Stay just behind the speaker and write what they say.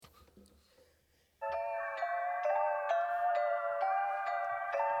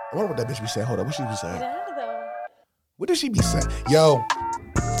I wonder what that bitch be saying. Hold up, what she be saying? Yeah, though. What does she be saying? Yo.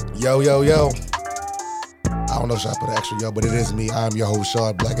 I don't know if I put an extra yo, but it is me. I'm your host,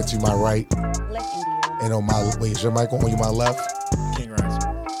 Shard Black, and to my right. Black India. And on my, wait, is your mic on? You my left? King Rise.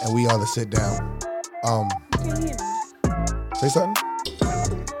 And we on the sit down. You can't hear me. Say something?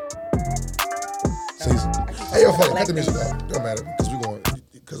 Hey, yo, fuck it. Cut the music off. Don't matter, because we going.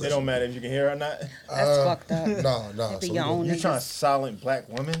 It don't matter if you can hear her or not. That's fucked up. No. Be your own You niggas. trying to silent black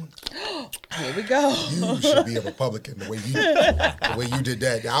women? Here we go. You should be a Republican the way you did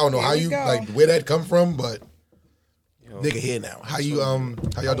that. I don't know how we you go. like where that come from, but Yo, nigga here now. How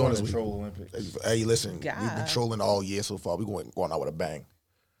y'all doing this week? Troll Olympics. Hey, listen, we've been God. trolling all year so far. We going out with a bang.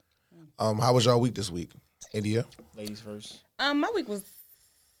 How was y'all week this week? India? Ladies first. My week is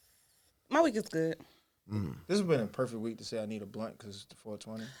good. This has been a perfect week to say I need a blunt because it's the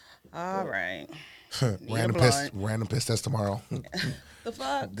 420. All right. Random piss test tomorrow. The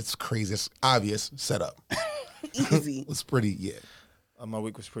fuck? It's crazy. It's obvious setup. Easy. It's pretty, yeah. My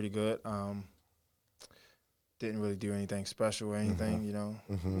week was pretty good. Didn't really do anything special or anything, you know.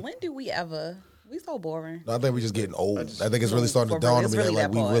 When do we ever? We so boring. I think we just getting old. I just- think it's really starting to For real, dawn on it's me that really like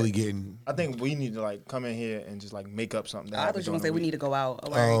that we part. really getting. I think we need to like come in here and just like make up something. I thought you were gonna say we need to go out.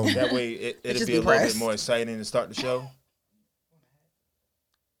 All right. That way it'll just be be a little pressed. bit more exciting to start the show.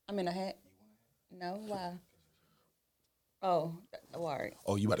 I'm in a hat. No, why? Oh, all right.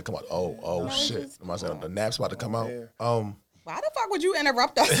 Oh, you about to come out? Oh shit! just- Am I saying the nap's about to come out? Yeah. Why the fuck would you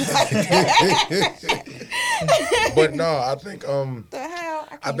interrupt us like that? But no, I think The hell?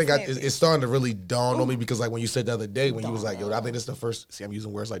 I think it's starting to really dawn on me because like when you said the other day when you was like, yo, I think this is the first. See, I'm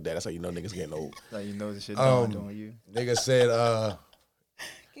using words like that. That's how you know niggas getting old. Like you know the shit dawned on you. Nigga said, I'm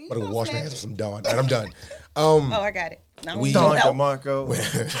gonna go wash my hands with some Dawn. And I'm done. Oh, I got it. Now We- Don help.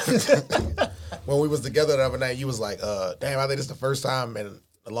 DeMarco. When we was together the other night, you was like, damn, I think this is the first time in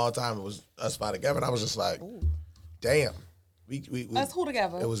a long time it was us five together. And I was just like, damn. We Us who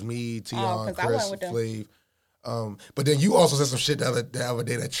together? It was me, Tion, 'cause I Chris, went with them. Flav. But then you also said some shit the other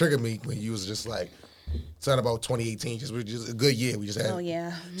day that triggered me when you was just like something about 2018, just a good year we just had. Oh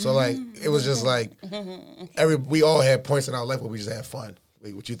yeah. So like it was just like we all had points in our life where we just had fun.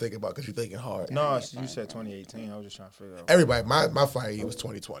 Like, what you think about? Because you're thinking hard. No, you said 2018. I was just trying to figure out. Everybody, my fire year was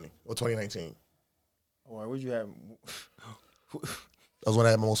 2020 or 2019. Why would you have? That was when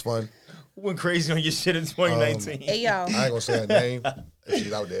I had my most fun. Who went crazy on your shit in 2019? Hey y'all. I ain't gonna say her name. If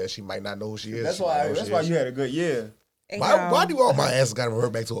she's out there, she might not know who she is. That's She might know why. who That's she why is. you had a good year. Hey, Why y'all. do all my asses gotta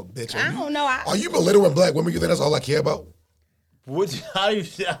revert back to a bitch? I don't know. Are you belittling black women? You think that's all I care about? How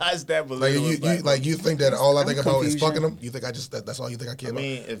is that Like believable? you think that all I think about is confusion. fucking them? You think I just that's all you think I care I about?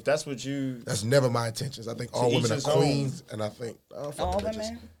 mean, if that's what you, That's never my intentions. I think all each women are his own. queens, and I think I don't fuck All with bitches.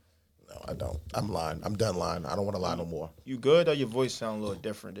 women. No, I don't. I'm lying. I'm done lying. I don't want to lie no more. you good or your voice sound a little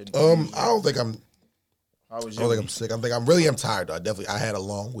different than. I don't think I'm. How was I your don't think I'm week? sick. I'm really tired though. I had a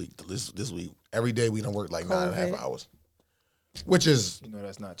long week this week. Every day we done work like 9.5 hours, which is You know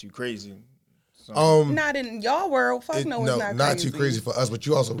that's not too crazy. So, Not in y'all world. Fuck no, it's not crazy. too crazy for us. But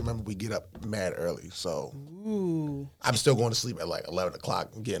you also remember we get up mad early, so Ooh. I'm still going to sleep at like 11 o'clock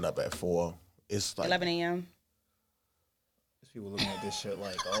and getting up at 4. It's like 11 a.m. people looking at this shit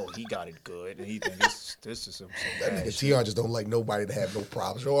like, oh, he got it good, and he think this is some that bad nigga shit. Tion just don't like nobody to have no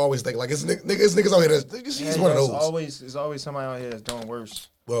problems. You always think like it's niggas out here. He's Yeah, one of there's those. There's always somebody out here that's doing worse.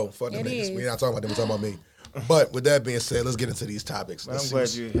 Well, fuck them It niggas. is. We're not talking about them. We're talking about me. But with that being said, let's get into these topics. But Let's I'm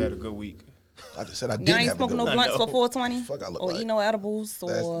see glad you had a good week. I just said I Y'all didn't ain't have a smoking good no one. blunts know. for 420? Fuck I look Or like. eat no edibles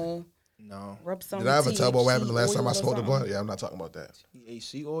or No. rub some Did I ever tell about what happened the last THC time I oil or smoked a something? blunt? Yeah, I'm not talking about that.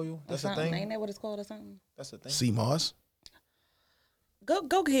 THC oil? Or That's a something. thing? Ain't that what it's called or something? That's a thing. Sea moss. Go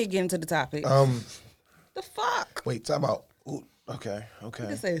ahead and get into the topic. The fuck? Wait, time out. Ooh, okay.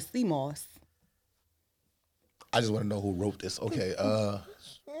 It says sea moss. I just want to know who wrote this. Okay.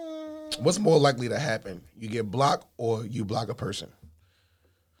 What's more likely to happen? You get blocked or you block a person?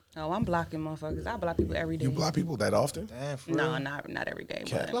 Oh, I'm blocking motherfuckers. I block people every day. You block people that often? Damn, for No, real? not every day.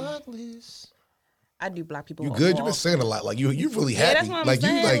 Okay. But Blacklist. I do block people. You good? You've more been saying a lot. Like you really Yeah, happy. that's what I'm like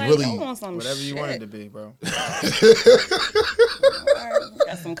saying. you like I really. want some Whatever you want it shit. to be, bro.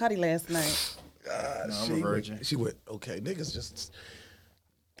 Got some cutty last night. No, I'm she a went- virgin. She went, okay, niggas just.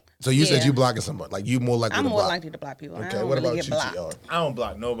 So you said Yeah. you blocking somebody. Like you more likely I'm to more block. likely to block people. I Okay, don't what really about get you, blocked. TR? I don't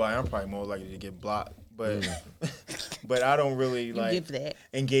block nobody. I'm probably more likely to get blocked, but but I don't really You like give that.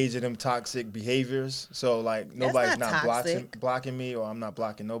 engage in them toxic behaviors. So like nobody's not not toxic. blocking me, or I'm not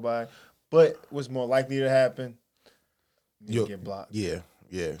blocking nobody. But what's more likely to happen? You You- get blocked. Yeah.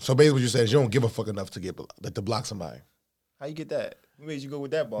 So basically what you said is you don't give a fuck enough to get to block somebody. How you get that? What made you go with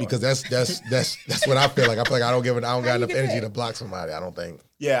that bar? Because that's what I feel like. I feel like I don't got enough energy to block somebody. I don't think.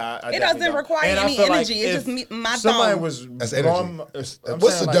 Yeah, it doesn't require any energy. It's just my somebody thumb. was That's energy.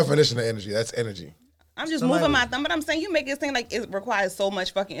 What's the definition of energy? That's energy. I'm just moving my thumb, but I'm saying you make it seem like it requires so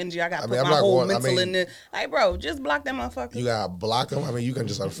much fucking energy. I got to put I'm my not whole going- mental in there. Like, bro, just block that motherfucker. You gotta block them. I mean, you can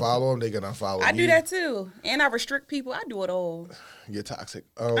just unfollow them. They can unfollow I you. do that too, and I restrict people. I do it all. You're toxic.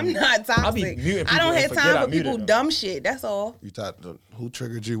 I'm not I be toxic. muting I don't people and have forget time I for muted people them. dumb shit. That's all. You thought who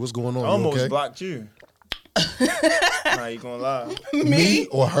triggered you? What's going on? I You almost okay? blocked you. Nah, you gonna lie. Me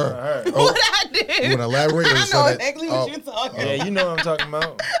or her? Her. Oh, What I did? you want to elaborate? Or I just know say exactly that? what you're talking. Yeah, you know what I'm talking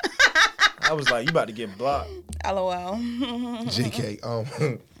about. I was like, you about to get blocked. LOL. GK.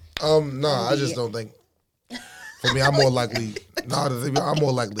 No, I just don't think. For me, I'm more likely. I'm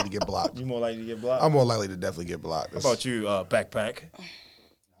more likely to get blocked. You more likely to get blocked. I'm more likely to definitely get blocked. How about you, backpack?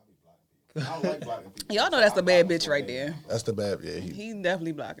 I don't like blocking people. Y'all know that's a bad bitch right there. That's the bad. Yeah, He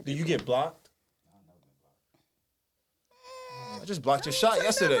definitely blocking Do people. you get blocked? I just blocked your shot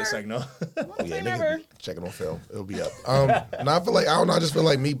yesterday. It's like, no. yeah, never. nigga, check it on film. It'll be up. And I feel like I don't know. I just feel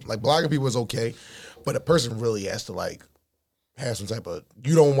like me like blocking people is okay, but a person really has to like have some type of.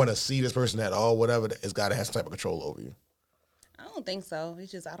 You don't want to see this person at all. Whatever, it's got to have some type of control over you. I don't think so.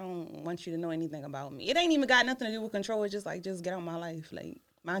 It's just I don't want you to know anything about me. It ain't even got nothing to do with control. It's just like just get out my life. Like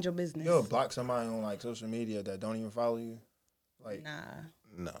mind your business. You'll block somebody on like social media that don't even follow you. Like, Nah.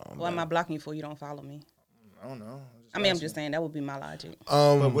 No. What am I blocking you for? You don't follow me. I don't know. I'm just saying that would be my logic.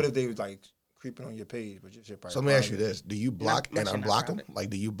 But what if they was like creeping on your page, but your shit probably. So let me ask you this: do you block My and shit not unblock them? private. Like,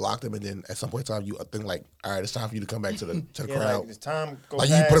 do you block them and then at some point in time you think like, all right, it's time for you to come back to the Yeah, crowd? like, this time go Like,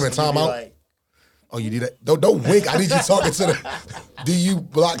 you past put 'em in and you be timeout? Like, Oh, you do that? Don't wink. I need you talking to the. Do you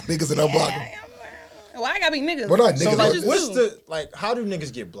block niggas and unblock them? Why I gotta be niggas? Well, not so niggas. like, just what's do. the like? How do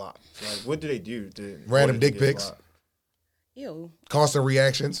niggas get blocked? Like, what do they do? Random dick pics. Ew. Constant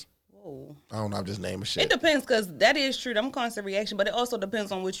reactions. Whoa. I don't know. I'm just naming It shit. depends, cause that is true. I'm constant reaction, but it also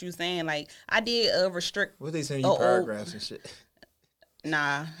depends on what you saying. Like I did restrict. What they sending you Oh, paragraphs and shit?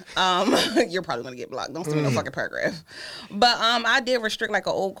 Nah, you're probably gonna get blocked. Don't send me no fucking paragraph. But I did restrict like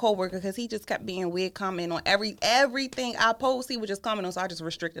an old coworker because he just kept being weird, commenting on everything I post. He would just comment on, so I just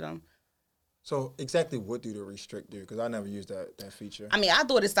restricted him. So exactly what do the restrict do? Because I never used that feature. I mean, I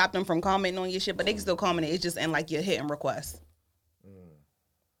thought it stopped them from commenting on your shit, but they can still comment it. It's just in like your hit and request.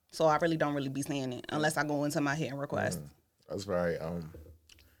 So I really don't be saying it unless I go into my hit and request. That's very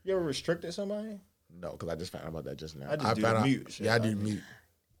You ever restricted somebody? no, because I just found out about that just now. I just do found the out. mute shit. Yeah, I do mute.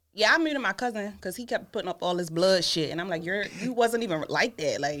 Yeah, I muted my cousin because he kept putting up all this blood shit, and I'm like, you wasn't even like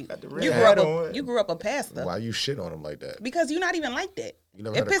that. Like Got the you red grew up hat on. you grew up a pastor Why you shit on him like that? because you're not even like that. You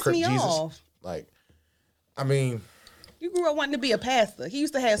never It had a pissed Crip me Jesus? off. Like, I mean, You grew up wanting to be a pastor. He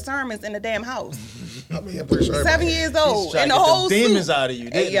used to have sermons in the damn house. I'm pretty sure. 7 years old Trying and to the get them whole demons suit. out of you,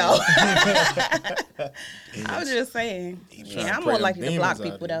 Hey, didn't yo. he? I was just saying. trying Yeah, to I'm pray more them likely to demons block out of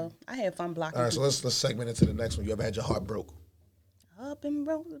people you. though. I had fun blocking All right, so people. let's segment into the next one. You ever had your heart broke? Up and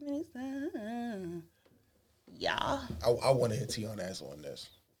broke many times. Yeah. I want to hit T on ass on this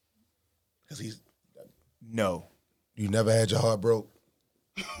because No. you never had your heart broke.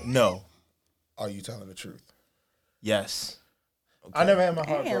 No. Are you telling the truth? Yes. I never had my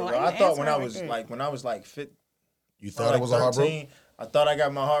heart Damn, broke. why Bro. you I thought when I answering was like that? when I was like fit, You thought it was a heart broke? I thought I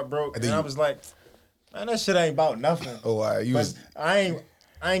got my heart broke, And and then I you- was like, man, that shit ain't about nothing. Oh, you But was I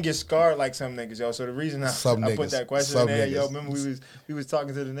ain't get scarred like some niggas, yo. So the reason I Some put niggas. that question Some in there, yo, niggas. remember we was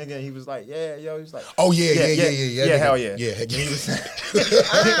talking to the nigga and he was like, yeah, yo, he was like, Oh yeah, yeah, yeah, hell yeah. yeah. And he was saying,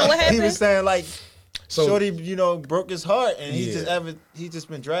 What happened? he was saying like, So- Shorty, broke his heart, and Yeah. he just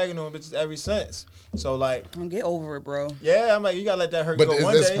been dragging on bitches ever since. So like, Get over it, bro. yeah, I'm like, you gotta let that hurt But go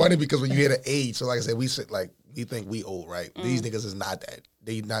one it's day. funny because when you hit an age, so like I said, we think we old, right? Mm. These niggas is not that.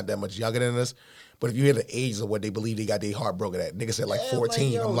 They not that much younger than us. But if you hit the age of what they believe they got their heart broken at, niggas said like Yeah,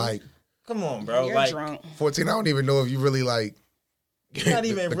 14. yo, I'm like, come on, bro. You're like, drunk. 14. I don't even know if you really like. you're not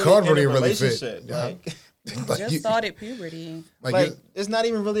even the really card in a don't even really fit. relationship. Yeah. Like, Like, Just you- started puberty. like, it's not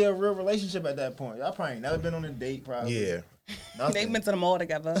even really a real relationship at that point. Y'all probably never been on a date, probably. yeah. Nothing. They've been to the mall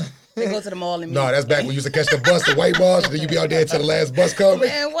together. They go to the mall and meet. No, that's back when you used to catch the bus, the white bus, and then you be out there until the last bus comes.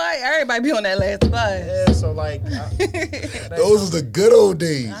 Man, what? Everybody be on that last bus. Yeah, so like, Those was the good old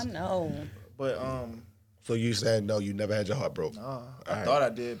days. I know. But So you said no, you never had your heart broke. I thought I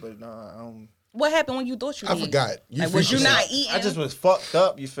did, but no, I don't. What happened when you thought you I did? forgot. You Like, was freaked you not yourself. eating? I just was fucked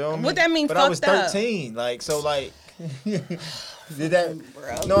up. You feel me? What that mean, But I was fucked up? 13, like so, like. Did that?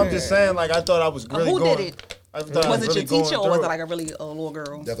 Bro, No, I'm just saying. Like I thought I was really Who going. did it? I thought I Was it really your teacher going or was it through like a really little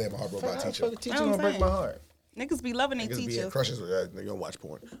girl? Definitely had my heart broke by a How the teacher. fuck a teacher I'm gonna break saying. my heart? Niggas be loving their Niggas be in teachers. crushes with that. They gonna watch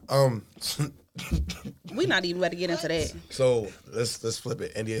porn. We not even about to get into that. So let's flip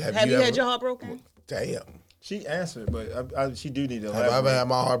it. India, Have you had your heart broken? Damn. She answered, but she do need to Have I ever elaborate. had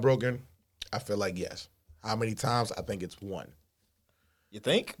my heart broken? I feel like yes. How many times? I think it's one. You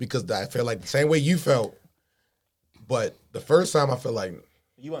think? Because I feel like the same way you felt. But the first time I feel like,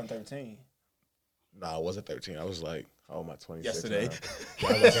 You wasn't 13. nah, I wasn't 13. I was like, how old am I? 26. Yesterday. now?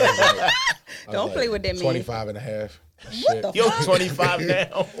 I was like- Don't play with that man. 25 and a half. What Shit. the Yo, fuck? 25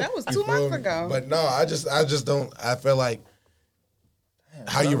 now. That was You 2 feel months me? ago. But no, I just don't. I feel like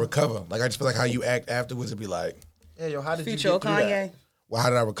how you recover. Like I just feel like how you act afterwards. It'd be like, Yeah, yo, how did Future you get through Kanye. that? well, how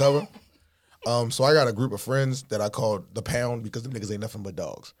did I recover? So I got a group of friends that I called the Pound because them niggas ain't nothing but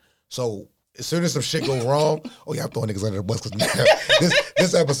dogs. So as soon as some shit go wrong, oh yeah, I'm throwing niggas under the bus because now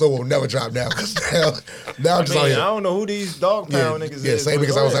this episode will never drop now because now I'm just I out mean, here. I don't know who these dog pound niggas Yeah, is. same but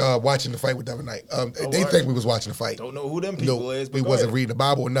because go I was ahead. watching the fight with Devin Knight. They word. think we was watching the fight. Don't know who them people is, but we go wasn't ahead. reading the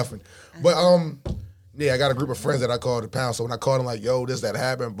Bible or nothing. But yeah, I got a group of friends that I called the Pound. So when I called them like, yo, this that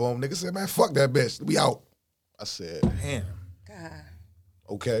happened, boom, nigga said, man, fuck that bitch, we out. I said, Damn. God.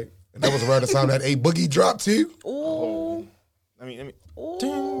 okay, and that was around the time that A Boogie dropped too. Ooh. I mean,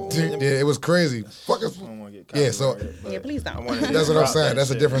 Ooh. Yeah, it was crazy. Fuck us. I don't want to get Yeah, so- copyrighted, but Yeah, please I don't. wanted to That's what I'm drop saying. that That's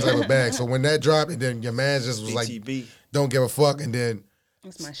a shit. different type of bag. So when that dropped, and then your man just was like, BTB. don't give a fuck, and then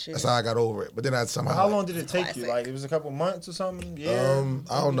That's my shit. that's how I got over it. But then I somehow. How long did it take you? Classic. Like it was a couple months or something? Yeah.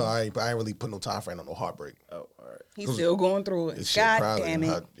 I don't know. I ain't really put no time frame on no heartbreak. Oh, all right. He's still going through it. This shit God probably, damn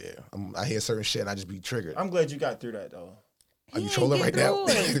it. I hear certain shit and I just be triggered. I'm glad you got through that though. Are you He trolling ain't right now?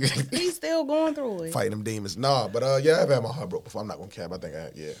 get through it. He's still going through it. Fighting them demons. Nah, but yeah, I've had my heart broke before. I'm not gonna cap. I think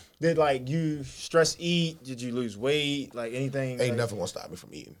yeah. Did like you stress eat? Did you lose weight? Like anything? Ain't like, nothing gonna stop me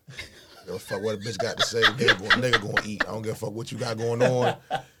from eating. Give a fuck what a bitch got to say. Nigga gonna eat. I don't give a fuck what you got going on.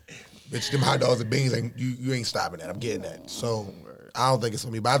 Bitch, them hot dogs and beans ain't you ain't stopping that. I'm getting that. So I don't think it's for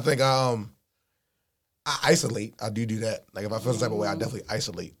me. But I think I isolate. I do that. Like if I feel some type of way, I definitely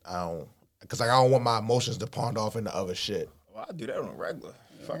isolate. I don't want my emotions to pond off into other shit. Well, I do that on a regular.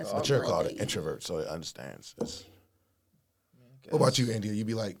 Fuck that's off. But you're really- called an introvert, so it understands. What about you, Andy? You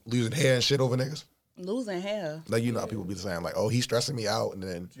be like losing hair and shit over niggas? Losing hair. Like you know how people be saying like, oh, he's stressing me out, and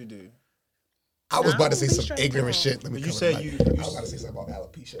then You do. I was I about to don't say be some stressed ignorant out. shit. Let me But you cover said the you- mic. you I was about to say something about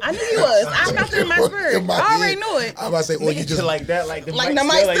alopecia. I knew you was. I felt it in my spirit. In my I already ear. knew it. I was about to say, oh, you Shit just like that, like the Like mic the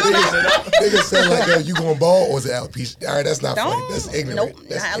mic still still like not- this, you know? niggas said like, yo, you going bald or is it alopecia? All right, that's not funny. Don't. That's ignorant. Nope.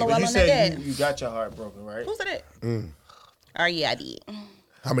 That's Nah, ignorant. LOL You on said that. you got your heart broken, right? Who said it? Mm. Oh, yeah, I did.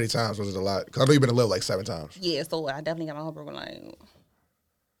 How many times was it a lot? Because I know you've been in love like 7 times. Yeah, so I definitely got my heart broken like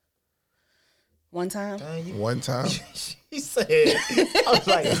one time. Dang, you, One time. he said. I was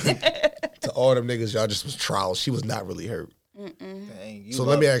like, To all them niggas, y'all just was trials. She was not really hurt. dang. So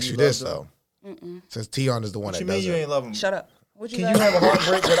let me ask you this, love though. them. Since Tion is the one What you that mean does you it. ain't love him? Shut up. What you Can got? you have a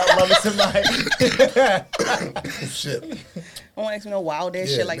heartbreak without loving somebody? Shit. I want to ask me no wild ass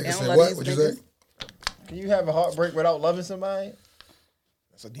shit like nigga that. I said don't love what? these What'd you niggas. say? Can you have a heartbreak without loving somebody?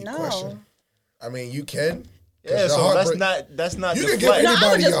 That's a deep No. question. I mean, you can. 'Cause Yeah, your so heartbreak- that's not You the can give flex. No, I was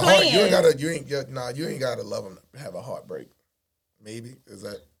anybody just your heart. playing. You ain't gotta love them to have a heartbreak. Maybe is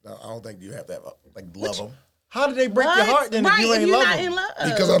that? No, I don't think you have to have love them. How did they break What? your heart then right, if you ain't you're love not them? in love.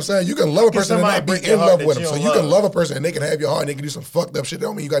 Because I'm saying you can love a person and somebody not be break your in heart love that with them. you So don't you can love. love a person and they can have your heart and they can do some fucked up shit. That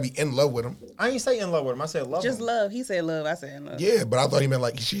don't mean you gotta be in love with them. I ain't say in love with him. I said love Just him. love. He said love. I said in love. Yeah, but I thought he meant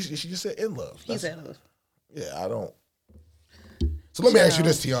like she just said in love. He That's- said love. Yeah, I don't. So let me ask you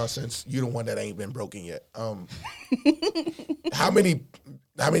this, Tion, since you the one that ain't been broken yet. How many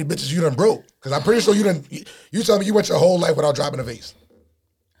bitches you done broke? Because I'm pretty sure you tell me you went your whole life without dropping a vase.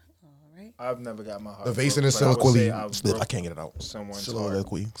 All right. I've never got my heart. The vase broke, and the but I would soliloquy. say I've I broke can't get it out. someone's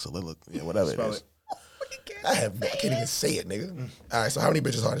Soliloquy, yeah, whatever it Spell is. it. I can't even say it, nigga. All right, so how many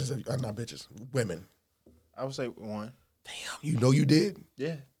bitches hearts have you? Not bitches, women. I would say one. Damn, you know you did.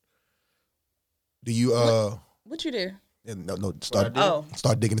 Yeah. Do you What you do? no start Oh.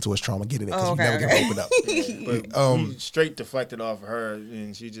 start digging into his trauma, getting it because Oh, you okay, never okay. get open up. But we straight deflected off of her,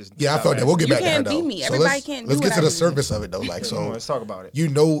 and she just. Yeah, I felt that. We'll get You back to her can't though. be me. So Everybody let's, can't do let's get what to I the do. surface of it though. Like, Come on, so let's talk about it. you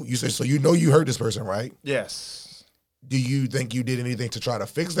know you hurt this person, right? Yes. Do you think you did anything to try to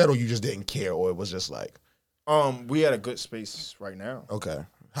fix that, or you just didn't care, or it was just like, We had a good space right now. okay,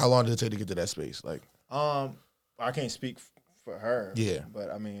 how long did it take to get to that space? Like, I can't speak for her. Yeah.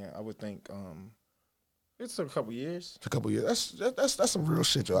 But I mean, I would think it's a couple years. a couple years. That's some real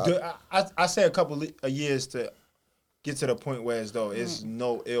shit, yo. Good. I say a couple of years to get to the point where as though it's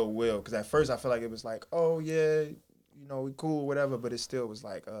no ill will. Because at first I feel like it was like, oh yeah, we cool, whatever. But it still was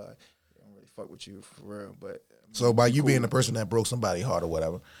like, I don't really fuck with you for real. But So by you cool. being the person that broke somebody's heart or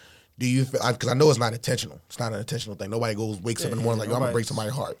whatever, Do you feel, because I know it's not intentional. It's not an intentional thing. Nobody wakes up in the morning like, yo, I'm going to break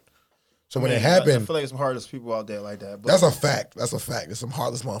somebody's heart. So when it happened. I feel like some heartless people out there like that. But that's a fact. That's a fact. There's some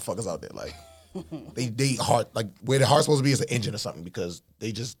heartless motherfuckers out there. Like, they heart, like, where the heart's supposed to be is an engine or something because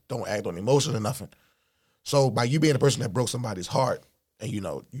they just don't act on emotion or nothing. So by you being the person that broke somebody's heart and, you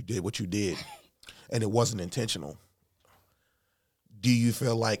did what you did and it wasn't intentional, do you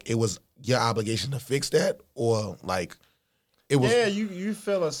feel like it was your obligation to fix that, or like it was? Yeah, you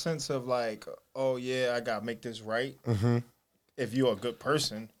feel a sense of like, oh yeah, I gotta make this right. Mm-hmm. If you're a good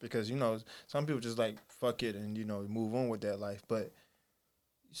person, because some people just like fuck it and move on with that life. But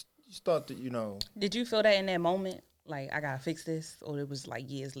you start to Did you feel that in that moment? Like, I gotta fix this, or it was like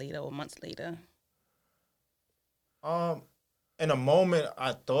years later or months later? In a moment,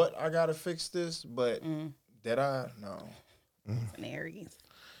 I thought I gotta fix this, but did I? No. An Aries.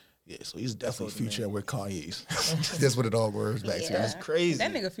 Yeah, so he's definitely Future and we're Kanye's. That's what it all words back to. That's crazy.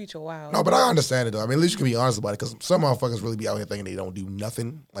 That nigga Future wild. No, but I understand it though. I mean, at least you can be honest about it, because some motherfuckers really be out here thinking they don't do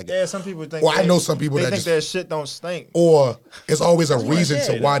nothing. Like, yeah, some people think. Well, I know some people they that think just, their shit don't stink, or it's always a reason yeah,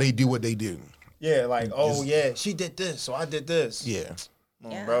 to why they do what they do. Yeah, like, oh yeah, she did this, so I did this. Yeah,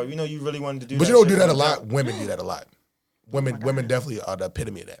 bro, you really wanted to do. But that you don't shit do that a lot. Women do that a lot. Women definitely are the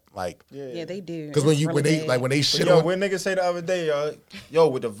epitome of that. Like, yeah, they do. Because when they shit on. When niggas say the other day, yo,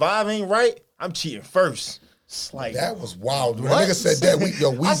 with the vibe ain't right, I'm cheating first. It's like, that was wild. When a nigga said that,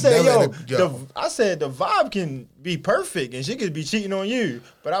 I said, I said the vibe can be perfect and she could be cheating on you.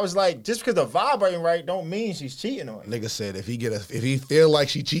 But I was like, just because the vibe ain't right, don't mean she's cheating on you. Nigga said if he feel like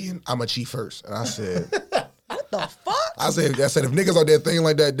she cheating, I'ma cheat first. And I said, what the fuck? I said if niggas out there thinking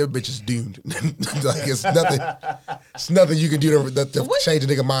like that, them bitches doomed. Like, it's nothing you can do to change a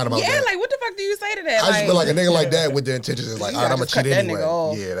nigga mind about that. Yeah, like, what the fuck do you say to that? I just feel like a nigga like that with the intentions is like, all right, I'm gonna cheat anyway.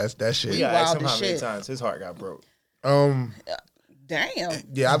 Yeah, that's that shit. Yeah, ask him how many times his heart got broke. Damn.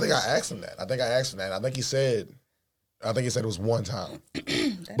 Yeah, I think I asked him that. I think he said it was one time,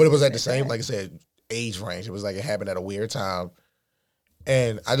 but it was at the same, like I said, age range. It was like it happened at a weird time.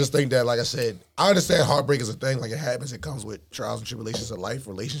 And I just think that, like I said, I understand heartbreak is a thing. Like, it happens. It comes with trials and tribulations of life,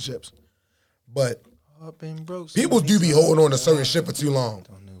 relationships. But people do be holding on to certain shit for too long.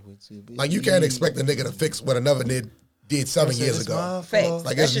 Like, you can't expect a nigga to fix what another nigga did 7 years ago.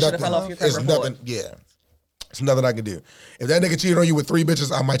 Like, it's nothing. It's nothing. Yeah. It's nothing I can do. If that nigga cheated on you with 3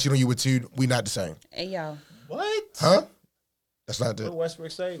 bitches, I might cheat on you with 2. We not the same. Hey, y'all. What? Huh? That's not the. What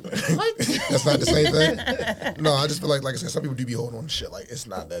Westbrook say? What? That's not the same thing. No, I just feel like I said, some people do be holding on to shit. Like, it's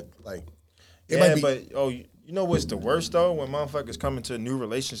not that. Like, it might be. But you know what's the worst though? When motherfuckers come into new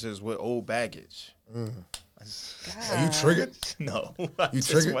relationships with old baggage. Are you triggered? No, you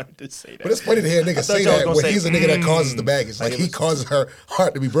just triggered. wanted to say that. But it's funny to hear a nigga say that when he's a nigga that causes the baggage. Like, he causes her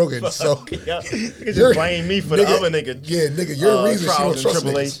heart to be broken. So you just blame me for the other nigga. Yeah, nigga, you're the reason she don't trust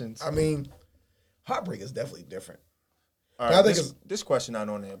tribulations. Niggas. I mean, heartbreak is definitely different. All right, I think this question not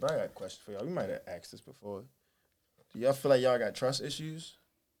on there, but I got a question for y'all. We might have asked this before. Do y'all feel like y'all got trust issues?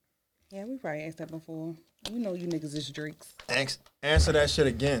 Yeah, we probably asked that before. We know you niggas is drakes. Answer that shit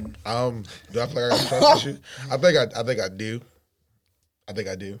again. Do I feel like I got trust issues? I think I do. I think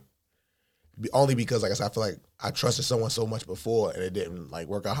I do. Only because, like I said, I feel like I trusted someone so much before and it didn't like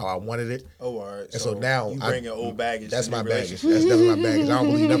work out how I wanted it. Oh, all right. And so now you bring your old baggage. That's my baggage. That's definitely my baggage. I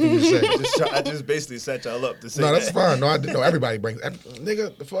don't believe nothing you said. I just basically set y'all up to say no, that's fine. No, everybody brings.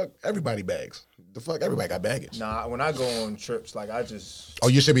 Nigga, the fuck, everybody bags. The fuck, everybody got baggage. Nah, when I go on trips, like I just. Oh,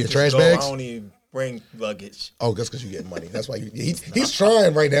 you should be in trash bags? I don't even bring luggage. Oh, that's because you get money. That's why he's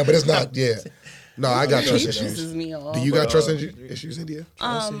trying right now, but it's not. Yeah. No, I got trust issues. Me off. Do you got trust issues, India?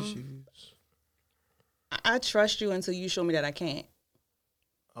 Trust issues. I trust you until you show me that I can't.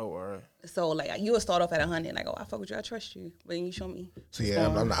 Oh, all right. So, like, you would start off at 100, like, oh, I fuck with you, I trust you. But then you show me. So, yeah,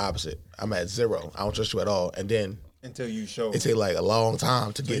 I'm the opposite. I'm at 0. I don't trust you at all. And then... Until you show. It take, like, a long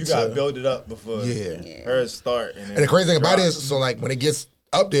time to get to... You got to build it up before her start. And the crazy thing about it is, so, like, when it gets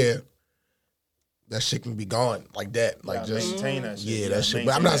up there, that shit can be gone like that. Like, just... maintain that shit. Yeah, that shit.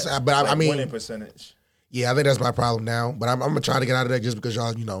 But I'm not... But I mean... Winning percentage. Yeah, I think that's my problem now. But I'm gonna try to get out of that just because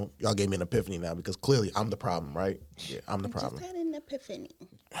y'all, y'all gave me an epiphany now. Because clearly I'm the problem, right? Yeah, I'm the problem. Just had an epiphany.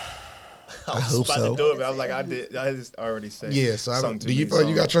 I hope so. To do it, but I was like, I just already said. Yeah, so do you feel like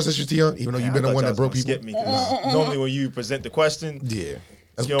you got trust issues, Tion? Even though you've been the one that broke people. Skip me. Normally, when you present the question, yeah,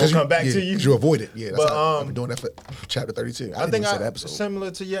 you don't come back to you. You avoid it. Yeah, that's how I've been doing that for chapter 32. I think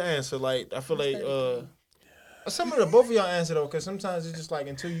similar to your answer. Like I feel like similar to both of y'all answer though, because sometimes it's just like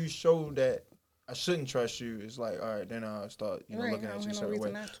until you show that I shouldn't trust you, it's like, all right, then I'll start looking at you a certain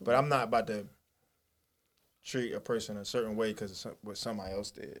way. But I'm not about to treat a person a certain way because what somebody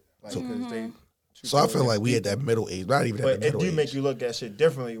else did. Like, because So I feel like we at that middle age, not even at the middle age. But it do make you look at shit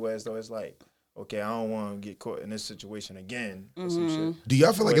differently, whereas though it's like, okay, I don't want to get caught in this situation again. Or some shit. Do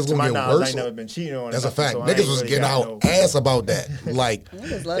y'all feel like it's going to get worse? I ain't never been cheating on. That's a fact. So Niggas was getting out ass about that. Like,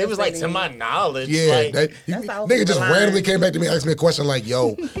 it was like, to my knowledge. Yeah. Like, nigga just randomly came back to me and asked me a question like,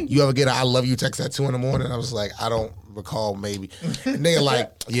 yo, you ever get an I love you text at 2 a.m? I was like, I don't recall, maybe. And nigga like,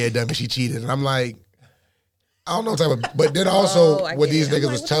 yeah, dummy, she cheated. And I'm like, I don't know type of, but then also what these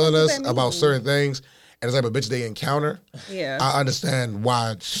niggas was telling us about certain things and the type of bitch they encounter, I understand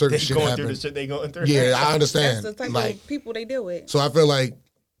why certain shit happens. Through the shit they going through. Yeah, I understand. That's the type of people they deal with. So I feel like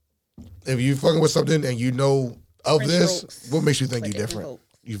if you fucking with something and you know of French this, strokes. what makes you think Like you different? French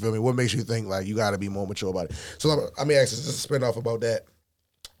You feel me? What makes you think like you got to be more mature about it? So let me ask this, just a spin off about that.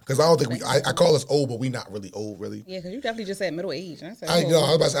 Because I don't think I call us old, but we not really old, really. Yeah, because you definitely just said middle age. I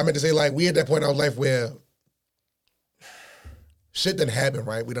meant to say like we at that point in our life where shit didn't happen,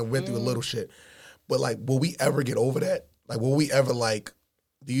 right? We done went through a little shit. But like, will we ever get over that? Like, will we ever like,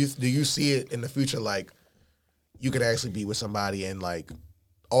 do you see it in the future like you could actually be with somebody and like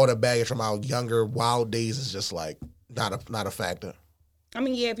all the baggage from our younger wild days is just like not a factor? I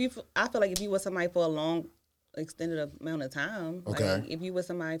mean, yeah, I feel like if you with somebody for a long extended amount of time, okay. Like if you with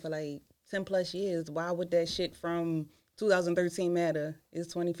somebody for like 10 plus years, why would that shit from 2013 matter? It's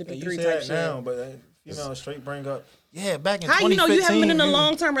 2053 you say type that shit. now, but straight bring up. Yeah, back in How 2015. you know you haven't been in a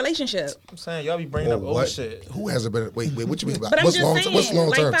long-term relationship? I'm saying y'all be bringing up old shit. Who hasn't been? Wait, what you mean? But I'm what's just long? saying, What's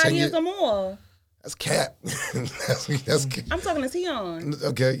long term? like 5 10 years or more. That's cap. that's cap. I'm talking to Tion.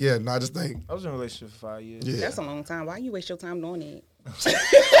 Okay, yeah. No, I just think I was in a relationship for 5 years. Yeah. That's a long time. Why you waste your time doing it?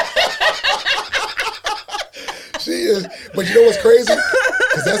 she is. But you know what's crazy?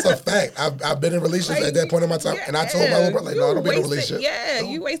 Because that's a fact. I've been in relationships at that point in my time, and I told my little brother, like, no, I don't be in a relationship. Yeah,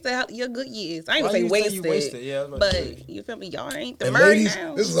 you wasted your good years. I ain't gonna say wasted. Yeah, but you feel me? Y'all ain't the And married ladies,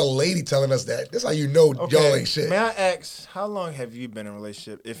 now. this is a lady telling us that. This is how you know y'all ain't shit. May I ask, how long have you been in a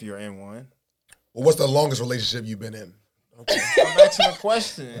relationship, if you're in one? Well, what's the longest relationship you've been in? Okay. I'm asking a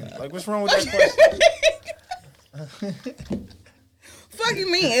question. Like, what's wrong with that question? Fuck you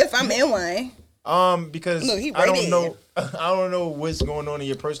mean if I'm in one? Because Look, he I don't right know. I don't know what's going on in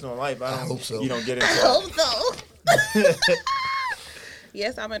your personal life. I hope so. You don't get into I hope so.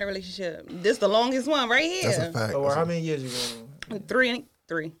 Yes, I'm in a relationship. This the longest one right here. That's a fact. Oh, how many years you been in?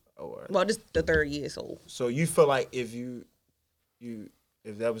 Three. Oh, right. Well, this the third year, So you feel like if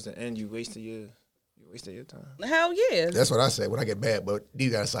if that was the end, you wasted your time. Hell yeah. That's what I say when I get mad, but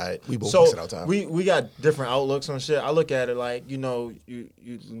you got to side. We both So wasted our time. we got different outlooks on shit. I look at it like, you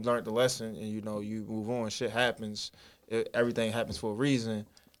learned the lesson and you move on. Shit happens. Everything happens for a reason.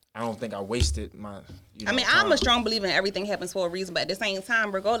 I don't think I wasted my. I mean, time. I'm a strong believer in everything happens for a reason, but at the same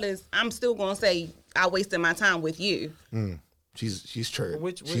time, regardless, I'm still gonna say I wasted my time with you. She's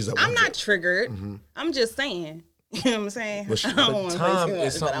triggered. She's I'm not triggered. I'm just saying. You know what I'm saying? But time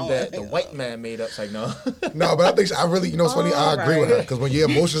is something that the white man made up. It's like, no. No, but I think I really, what's funny? I agree with her because when your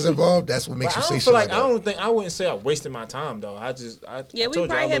emotions involved, that's what makes you say shit like that. I wouldn't say I wasted my time though. Yeah, we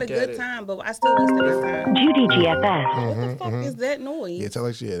probably had a good time, but I still wasted my time. Judy GFS. What the fuck is that noise? Yeah, tell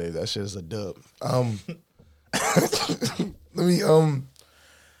her shit. That shit is a dub. Let me.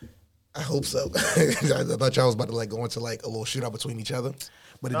 I hope so. I thought y'all was about to like go into like a little shootout between each other,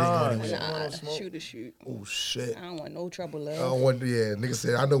 but it didn't go anywhere. Nah, shoot. Oh shit. I don't want no trouble, love. I don't want. Yeah, nigga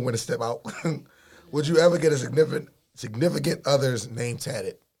said I know when to step out. Would you ever get a significant other's name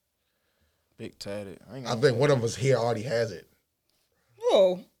tatted? Big tatted. I think one of us here already has it.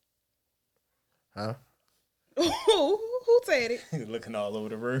 Oh. Huh? Who tatted it? Looking all over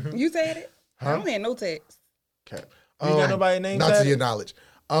the room. You tatted it? Huh? I don't have no tats. Okay. You got nobody name Not tatted? to your knowledge.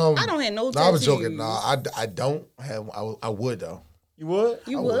 I don't have no tattoos. No, I was joking. No, I don't have. I would though. You would?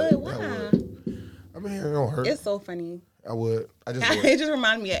 You would? Why? I mean, it don't hurt. It's so funny. I would. I just would. It just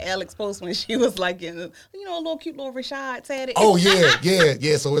reminded me of Alex Post when she was like, a little cute little Rashad tatted. Oh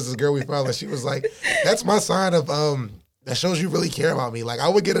yeah. So it's this girl we followed. She was like, "That's my sign of that shows you really care about me." Like I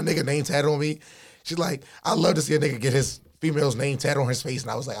would get a nigga name tatted on me. She's like, "I'd love to see a nigga get his female's name tatted on his face,"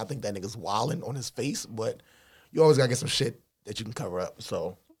 and I was like, "I think that nigga's wilding on his face, but you always gotta get some shit that you can cover up."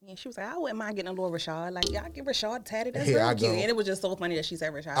 So. Yeah, she was like, I wouldn't mind getting a little Rashad. Like, y'all get Rashad tatted. That's Here very I cute. go. And it was just so funny that she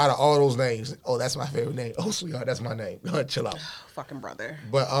said Rashad. Out of all those names, that's my favorite name. Oh, sweetheart, that's my name. Go ahead, chill out. Fucking brother.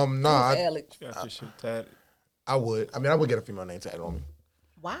 But nah, Alex. Got your shit tatted. I would. I mean, I would get a female name tatted on me.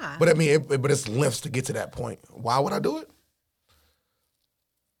 Why? But I mean, but it's lengths to get to that point. Why would I do it?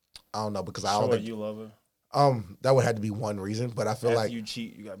 I don't know because I don't think you love her. That would have to be one reason. But I feel After like you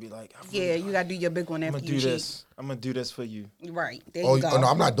cheat, you gotta be like, yeah, you gotta do your big one I'm after gonna you do cheat. this. I'm gonna do this for you. Right. There oh you go. no,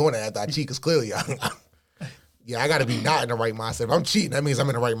 I'm not doing that after I cheat because clearly, yeah, I got to be not in the right mindset. If I'm cheating, that means I'm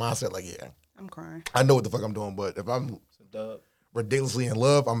in the right mindset. Like, yeah, I'm crying. I know what the fuck I'm doing, but if I'm ridiculously in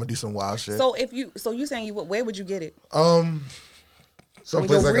love, I'm gonna do some wild shit. So you saying where would you get it?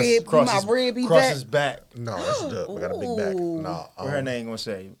 Someplace like rib, my rib be cross back? his back. No, that's dope. I got a big back. No, What her name gonna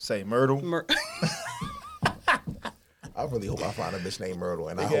say? Say Myrtle. I really hope I find a bitch named Myrtle,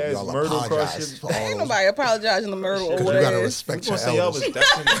 and I Big hope ass y'all Myrtle apologize for all Ain't those. nobody apologizing to Myrtle. Because you gotta respect your Say y'all was elders.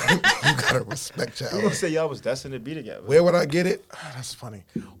 destined. You gotta respect your You gonna elders. say y'all was destined to be together? Where would I get it? That's funny.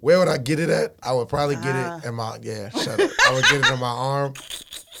 Where would I get it at? I would probably get it in my shut up. I would get it in my arm,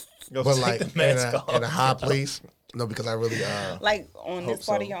 Go but take like the mask off. in a high place. No, because I really Like on this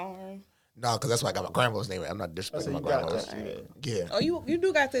part of so. your arm. no, because that's why I got my grandmother's name. I'm not disrespecting So my you got grandmother's. that. Yeah, Oh, you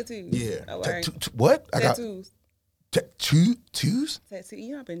do got tattoos. yeah. Oh, all right. What? I got Tattoos. tattoos. Tattoo.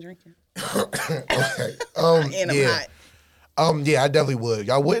 You not been drinking. Okay. And I'm yeah. hot. Yeah, I definitely would.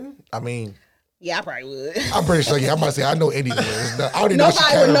 Y'all wouldn't? I mean, Yeah, I probably would. I'm pretty sure. Yeah, I might say I know Indian. I don't even know what she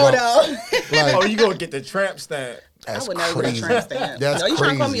Nobody caring would know about. though. Like, Oh, you gonna get the tramp stamp? that's I would never get a crazy. tramp stamp. That's Yo, you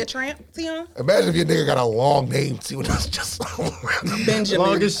trying to call me crazy. a tramp, Tion? Imagine if your nigga got a long name too, and that's just Benjamin.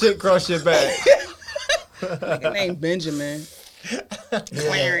 Longest shit cross your back. Nigga named Benjamin.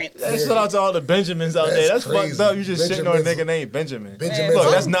 Clarence. Hey, shout out to all the Benjamins out there. That's That's fucked crazy. up. You just shitting on a Benjamins- nigga named Benjamin. Benjamin's Look,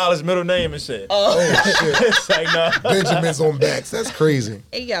 on, that's Nala's middle name and shit. oh shit. It's like, nah. Benjamin's on backs. That's crazy.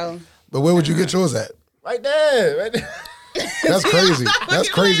 Hey yo. But where would you get yours at? Right there. Right there. That's crazy. That's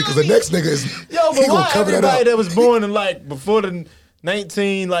crazy because the next nigga is Yo, he but gonna why cover that everybody up. that was born in like before the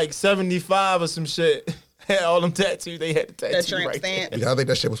 1975 or some shit had all them tattoos? They had the tattoo The tramp right stamp. Yeah, I think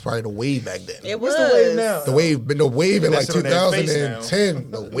that shit was probably the wave back then. It was. What's the wave now? The wave, but the wave in like That's on their face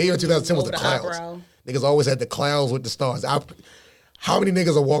 2010. The wave in 2010 was Over the the clouds. eyebrow. Niggas always had the clouds with the stars. How many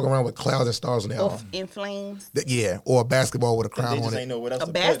niggas are walking around with clouds and stars on their arm? In flames. Yeah, or a basketball with a They crown just on ain't it. know what else A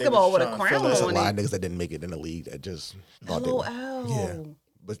to put. They was basketball with a trying to fill crown it. There's a on lot it. of niggas that didn't make it in the league that just thought they LOL. were. Yeah,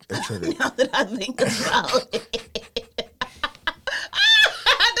 but they triggered. Now that I think about it.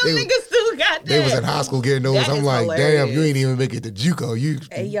 Them They- niggas still got that. They was in high school getting those. That I'm is like, damn, hilarious. you ain't even make it to JUCO.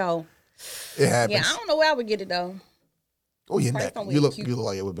 Hey yo. It happens. Yeah, I don't know where I would get it though. Oh, your Price neck. don't You look look, cute. you look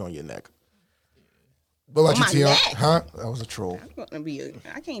like it would be on your neck. What about On you, my Tion? neck? Huh? That was a troll.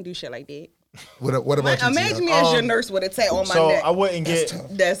 I can't do shit like that. What about you, Imagine Tion? me as your nurse with a tat on my So neck I wouldn't get.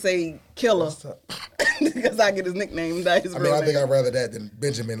 that say killer. Because I get his nickname, not his I real mean, I think name. I'd rather that than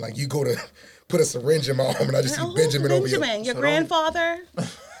Benjamin. Like, you go to put a syringe in my arm and I just see Who's Benjamin over Benjamin? here. Your grandfather?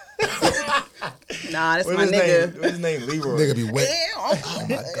 Nah, that's What's my his name? nigga. What's his name? Leroy. Nigga be wet. Yeah, Oh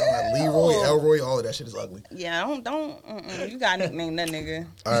my God. Leroy, Elroy, all of that shit is ugly. yeah, don't. You got to nickname that nigga.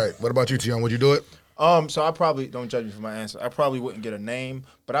 All right. What about you, Tion? Would you do it? So I probably don't judge me for my answer. I probably wouldn't get a name,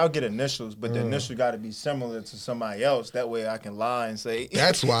 but I'll get initials. But the initial got to be similar to somebody else. That way I can lie and say,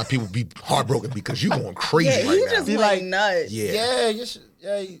 That's why people be heartbroken because you going crazy Yeah, right you now. just Be like like, nuts. Yeah. yeah, you should,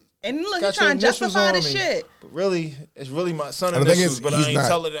 yeah. And look, Got he's trying to your initials justify on the me. shit. But really, it's really my son And the thing initials, is, but I he's ain't not.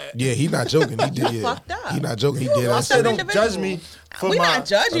 tell her that. Yeah, he's not joking. He did. Yeah. fucked up. He's not joking. He did. fucked I up said, don't individual. judge me for We my not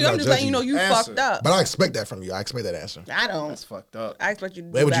judging you. I'm I'm not just letting you judging know you answer. fucked up. but I expect that from you. I expect that answer. I don't. That's fucked up. I expect you to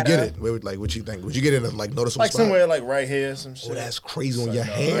do Where would you get better. it? Where would, like, what you think? Would you get it in a like noticeable Like spot? somewhere like right here, some shit. Oh, that's crazy on So, your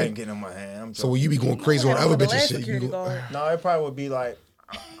no, I hand. ain't getting on my hand. I'm So will you be going crazy on Yeah, other with the bitches last shit? security You go, guard. No, it probably would be like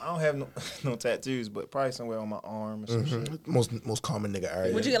I don't have no tattoos, but probably somewhere on my arm or some shit. most common nigga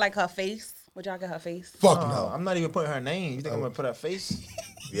area. Would you get like her face? Would y'all get her face? Fuck No, no. I'm not even putting her name. You think I'm gonna put her face?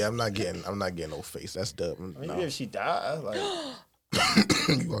 Yeah, I'm not getting no face. That's dumb. Maybe No. if she died, like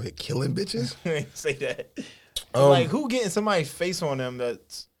You out here killing bitches? I ain't say that. Um, Like who getting somebody's face on them?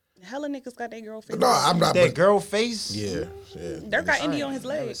 That's Hella niggas got their girl face. No, I'm not. that But, girl face. yeah, yeah. Dirk got I Indy ain't on his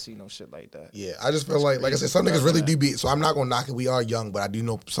never leg. see no shit like that. Yeah, I just feel like I said, some niggas really do be. So I'm not gonna knock it. We are young, but I do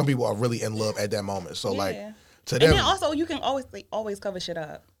know some people are really in love at that moment. So like, Yeah. to And them, then also you can always cover shit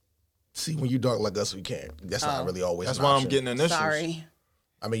up. see when you dark like us, we can't. That's not really always. That's an why I'm option. getting initials. Sorry.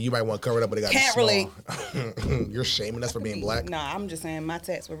 I mean, you might want to cover it up, but it got Can't small. relate. You're shaming us for being black. Nah, I'm just saying my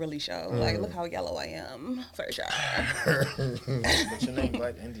tats would really show. Like, look how yellow I am. For sure. But your name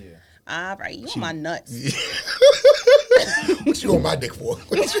Black India. All right, you on my nuts. What you on my dick for?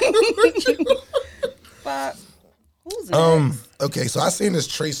 Fuck. Who's next? Okay, so I seen this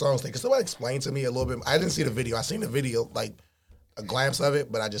Trey Songz thing. Can somebody explain to me a little bit? I didn't see the video. I seen the video, like a glimpse of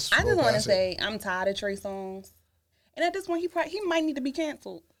it, but I just. I scrolled just want to past it. say I'm tired of Trey Songz. And at this point, he might need to be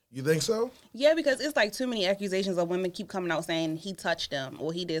canceled. You think so? Yeah, because it's like too many accusations of women keep coming out saying he touched them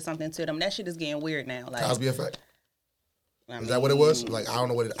or he did something to them. That shit is getting weird now. Like, Cosby effect. I Is that what it was? mean, Like I don't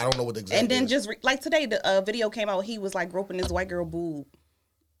know what the exact. And then is. just like today, the video came out. He was like groping this white girl boob,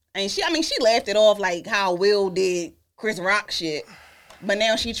 and she laughed it off like how Will did Chris Rock shit. But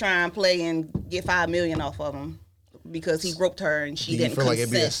now she trying to play and get $5 million off of him because he groped her and she didn't feel like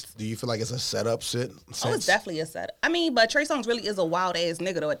consent. do you feel like it's a setup shit? Oh, it's definitely a setup. I mean, but Trey Songz really is a wild ass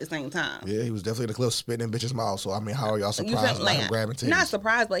nigga though at the same time. Yeah, he was definitely in the clip spitting in bitch's mouth. So I mean, how are y'all surprised about him grabbing titties? Not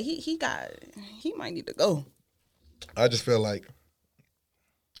surprised, but he might need to go. I just feel like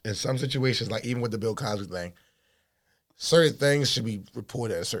in some situations, like even with the Bill Cosby thing, certain things should be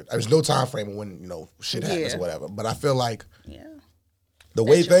reported at a certain. There's no time frame of when shit happens or whatever. But I feel like the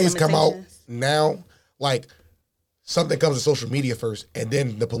way things come out now, like something comes to social media first, and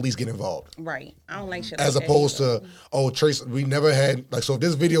then the police get involved. Right. I don't like shit. As opposed to Trace, we never had like. So if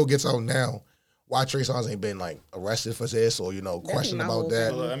this video gets out now, why Trey Songz ain't been like arrested for this or questioned about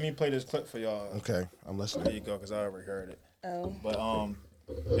that? Well, let me play this clip for y'all. Okay, I'm listening. There you go, because I already heard it. Oh. But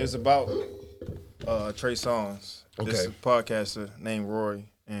it's about Trey Songz. Okay. This podcaster named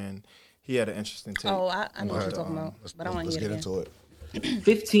Rory, and he had an interesting take. Oh, I know what you're talking about, but I want to Let's get into it.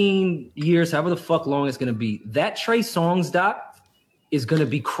 15 years, however the fuck long it's gonna be. That Trey Songz doc is gonna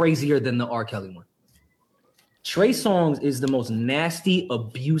be crazier than the R. Kelly one. Trey Songz is the most nasty,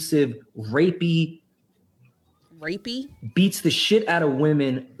 abusive, rapey, beats the shit out of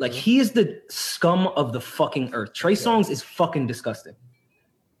women. Like he is the scum of the fucking earth. Trey Songz is fucking disgusting.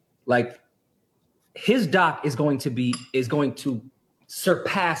 Like his doc is going to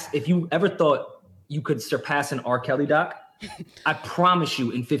surpass. If you ever thought you could surpass an R. Kelly doc, I promise you,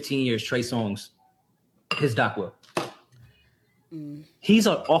 in 15 years, Trey Songz, his doc will. He's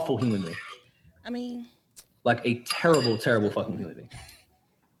an awful human being. I mean, like a terrible, terrible fucking human being.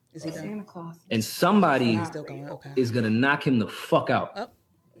 Is he done? And somebody is gonna knock him the fuck out. Oh.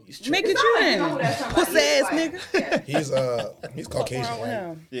 Make it you in. Pussy ass nigga. He's Caucasian,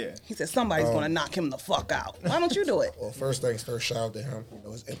 right? Yeah. He said somebody's gonna knock him the fuck out. Why don't you do it? Well, first things first, shout out to him.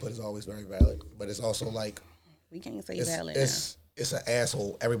 His input is always very valid, but it's also like We can't say valid. It's an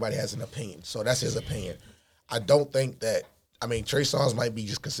asshole. Everybody has an opinion, so that's his opinion. I don't think that. I mean, Trey Songz might be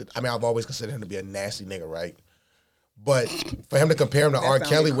just considered. I mean, I've always considered him to be a nasty nigga, right? But for him to compare him to R.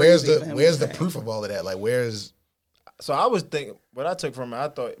 Kelly, where's the proof of all of that? Like, where's? So I was thinking, what I took from it, I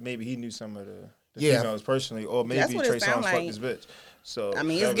thought maybe he knew some of the females personally, or maybe Trey Songz fucked his bitch. So I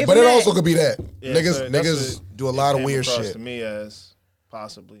mean, but it also could be that so niggas do a lot of weird shit. To me, as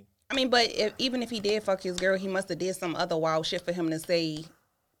possibly. I mean, but even if he did fuck his girl, he must have did some other wild shit for him to say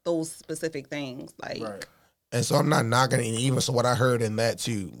those specific things. Like, right. And so I'm not knocking it. Even so, what I heard in that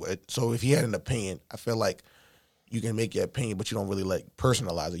too. So if he had an opinion, I feel like you can make your opinion, but you don't really like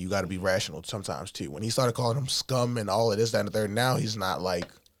personalize it. You got to be rational sometimes too. When he started calling him scum and all of this, that, and the third, now he's not like.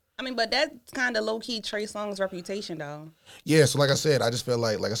 I mean, but that's kind of low key Trey Songz' reputation, though. Yeah, so like I said, I just feel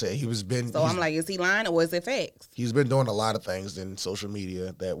like I said, So I'm like, is he lying or is it facts? He's been doing a lot of things in social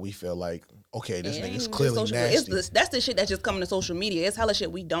media that we feel like, okay, this nigga's clearly nasty. That's the shit that's just coming to social media. It's hella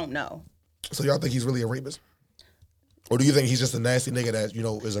shit we don't know. So y'all think he's really a rapist? Or do you think he's just a nasty nigga that,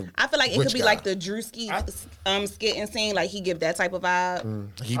 is a I feel like it could be like the Drewski skit and scene. Like, he give that type of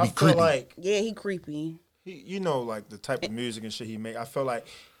vibe. He be creepy. Like, yeah, he creepy. Like the type of music and shit he make. I feel like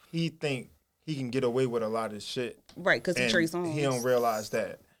he think he can get away with a lot of shit. Right, because he Trey Songz. He don't realize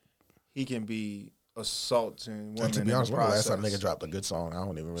that he can be assaulting women. And to be honest, when the last time nigga dropped a good song, I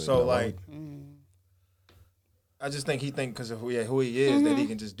don't even really know. So, like, I just think he because of who he is, that he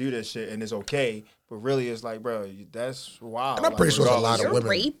can just do that shit and it's okay. But really, it's like, bro, that's wild. And I'm pretty sure there's a lot of women.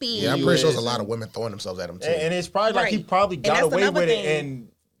 Rapey. Yeah, I'm pretty sure there's a lot of women throwing themselves at him too. And it's probably like he probably got away with it, and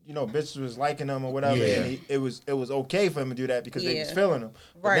bitches was liking him or whatever, and it was okay for him to do that because they was feeling him.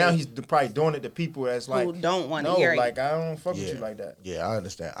 But now he's probably doing it to people that's like who don't want to hear it. Like, I don't fuck with you like that. Yeah, I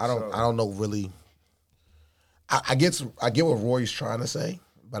understand. I don't know really. I get what Roy's trying to say,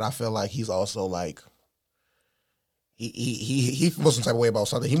 but I feel like he's also like. He feels some type of way about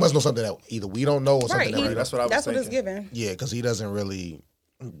something. He must know something that either we don't know or something that that's what I was That's thinking. what it's given. Yeah, because he doesn't really.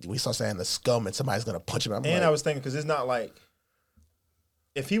 We start saying the scum and somebody's gonna punch him. I was thinking because it's not like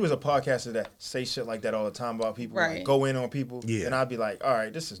if he was a podcaster that say shit like that all the time about people, like go in on people, then I'd be like, all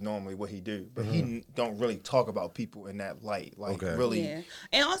right, this is normally what he do. But he don't really talk about people in that light, like really. Yeah.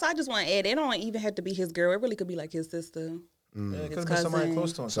 And also, I just want to add, it don't even have to be his girl. It really could be like his sister. Yeah, it could be somebody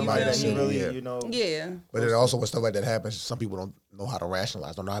close to him, somebody that he really, Yeah. But then also when stuff like that happens, some people don't know how to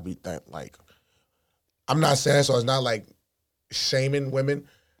rationalize, don't know how to be like. I'm not saying so. It's not like shaming women,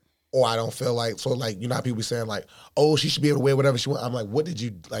 or I don't feel like so. Like how people be saying like, oh, she should be able to wear whatever she wants. I'm like, what did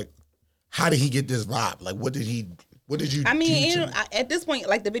you like? How did he get this vibe? Like, what did he What did you? I mean, do at this point,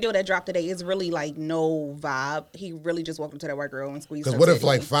 like the video that dropped today is really like no vibe. He really just walked up to that white girl and squeezed her. Because what if titty.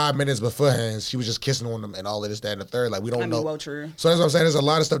 like 5 minutes beforehand she was just kissing on them and all of this, that, and the third? Like we don't know. Well, true. So that's what I'm saying. There's a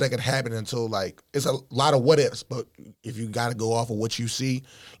lot of stuff that could happen until like it's a lot of what ifs. But if you got to go off of what you see,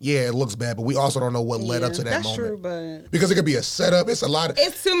 yeah, it looks bad. But we also don't know what led up to that that's moment. True, but because it could be a setup. It's a lot of.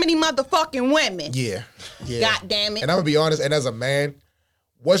 It's too many motherfucking women. Yeah. God damn it. And I'm gonna be honest. And as a man,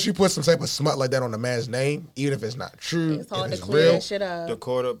 once you put some type of smut like that on a man's name, even if it's not true, It's hard if to it's clear real, that shit up. The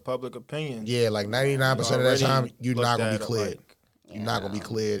court of public opinion. yeah, like 99% of that Already time, you're looked not gonna be at it cleared. like- You're not gonna be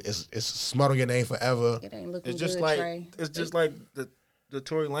cleared. It's smut on your name forever. It ain't looking It's just good, like Trey. it's just like the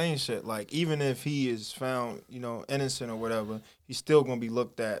Tory Lane shit. Like even if he is found, innocent or whatever, he's still gonna be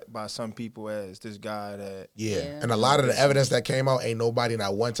looked at by some people as this guy that. Yeah. Yeah. And a lot of the evidence that came out, ain't nobody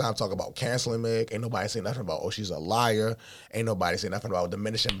not one time talk about canceling Meg. Ain't nobody saying nothing about, oh, she's a liar. Ain't nobody saying nothing about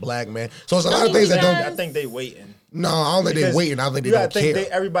diminishing black men. So it's a lot of things that don't. I think they waiting. No, I don't think they Because waiting. I think they you don't gotta think care.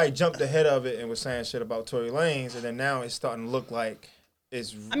 everybody jumped ahead of it and was saying shit about Tory Lanez, and then now it's starting to look like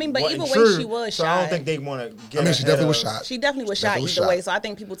it's. I mean, but wasn't either way, true, she was so I don't shot. think they want to get. I mean, she ahead definitely was of- shot. She definitely was shot Definitely either was way. shot. So I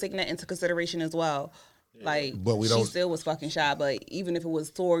think people taking that into consideration as well. Like, But we she don't- still was fucking shot. But even if it was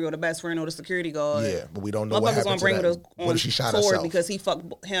Tory or the best friend or the security guard, Yeah, but we don't know what motherfuckers happened gonna to bring that. it What on if she shot Tory herself? because he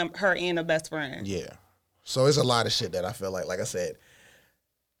fucked her, and the best friend. Yeah. So it's a lot of shit that I feel like I said,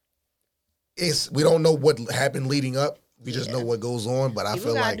 we don't know what happened leading up. We just know what goes on. But I People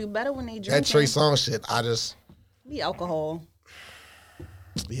feel gotta like do better when they that drink. Trey Songz shit, I just Be alcohol.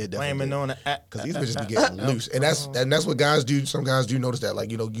 yeah, blaming definitely. on the Because these bitches be getting loose, and that's what guys do. Some guys do notice that,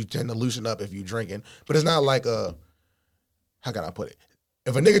 like you tend to loosen up if you drinking, but it's not like how can I put it?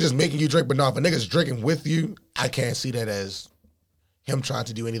 If a nigga just making you drink, but no, if a nigga's drinking with you, I can't see that as him trying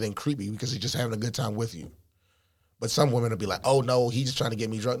to do anything creepy because he's just having a good time with you. But some women will be like, oh no, he's just trying to get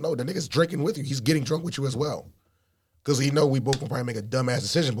me drunk. No, the nigga's drinking with you. He's getting drunk with you as well. Because he know we both gonna probably make a dumbass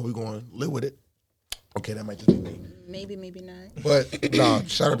decision, but we gonna live with it. Okay, that might just be me. Maybe, maybe not. But no,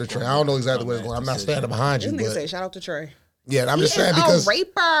 shout out to Trey. I don't know exactly what's going on. I'm not standing behind you, This nigga but say shout out to Trey. yeah, I'm He just saying is because a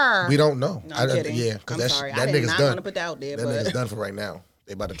raper. we don't know. No, I'm kidding. Yeah, because I'm sorry. that I did nigga's not done. want to put that out there, That but nigga's done for right now.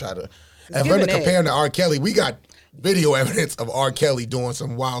 They about to try to. And for giving him to that. compare him to R. Kelly, we got video evidence of R. Kelly doing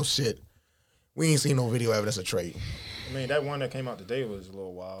some wild shit. We ain't seen no video evidence of Trey. I mean, that one that came out today was a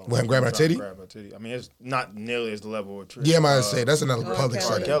little wild. What, him grabbing her titty? Grab her titty. I mean, it's not nearly as the level of Trish. Yeah, I might say that's another R. public Kelly.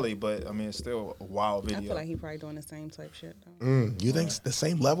 R. setting. Kelly, but I mean, it's still a wild I video. feel like he probably doing the same type shit though. You think it's the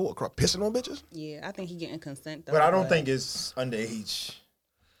same level across pissing on bitches? Yeah, I think he getting consent though. but I don't think it's underage.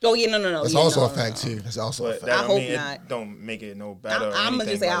 Oh yeah, no. That's yeah, also no, a fact no. too. That's also a But fact. that I don't hope mean not. It don't make it no better. or I'm gonna just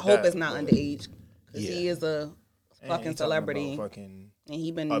anything say I like hope that, it's not but- underage because Yeah. he is a And he fucking talking celebrity about fucking and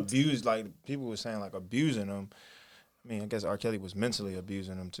he been abused. Like people were saying, like abusing him. I mean, I guess R. Kelly was mentally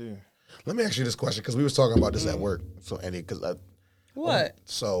abusing him too. Let me ask you this question because we was talking about this at work. So Andy, because what?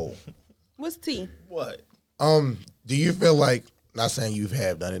 so What's T? What? do you feel like, not saying you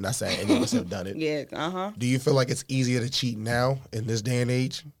have done it, not saying any of us have done it. Yeah, Do you feel like it's easier to cheat now in this day and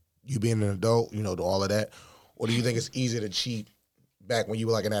age? You being an adult, do all of that, or do you think it's easier to cheat back when you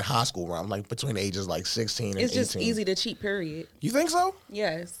were like in that high school realm, like between the ages like 16 and It's 18? just easy to cheat. Period. You think so?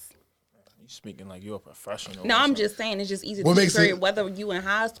 Yes. You speaking like you're a professional? No, or I'm something. just saying it's just easy What to cheat. makes Period. it- Whether you in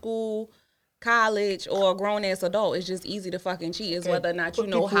high school, college, or a grown ass adult, it's just easy to fucking cheat. It's whether or not you Put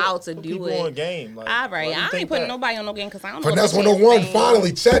know people- how to put do people it. on game. Like, All why right, do you I ain't think putting that? nobody on no game because I don't know. Finesse what 101, chance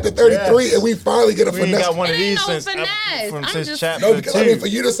finally, chapter 33, Yes. and we finally get a We ain't finesse. got one of It ain't these no since finesse. I'm since just- chapter No, because I mean, for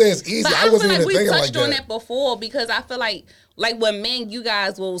 2. you to say it's easy, But I I feel wasn't like even we thinking like touched on that. that before because I feel like with men, you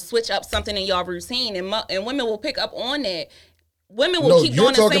guys will switch up something in your routine, and women will pick up on that. Women will No, keep you're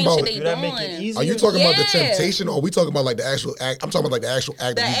doing the talking same about- shit they Do that make it doing. easier? Are you talking about the Yeah. temptation, or are we talking about like the actual act? I'm talking about like the actual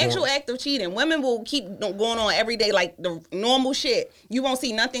act. The of you actual doing- act of cheating. Women will keep going on every day like the normal shit. You won't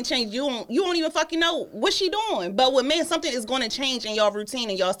see nothing change. You won't even fucking know what she doing. But with men, something is going to change in your routine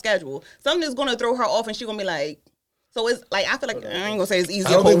and your schedule. Something is going to throw her off, and she going to be like. So it's like I feel like I ain't gonna say it's I easier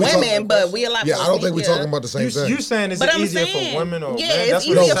don't for think we women, talking- but we a lot. Yeah, more I don't think we're sneakier. talking about the same thing. You saying is But it I'm easier saying, for women or yeah, men? it's That's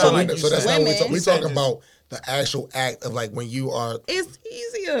what easier it for sounds so, like. we, you so that's saying. not what Women. we You talking saying about. The actual act of like when you are It's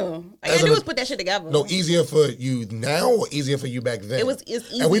easier. All As you do an- is put that shit together. no easier for you now or easier for you back then. It's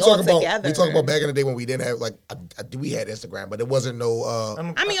easy and we talking about altogether. back in the day when we didn't have like we had Instagram, but it wasn't no.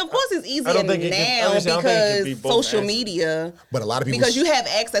 I mean, of course, it's easier don't think it can- now honestly, I don't think it can be because both social answers. media. But a lot of people Because you have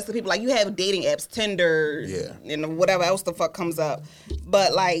access to people, like you have dating apps, Tinder, Yeah. and whatever else the fuck comes up.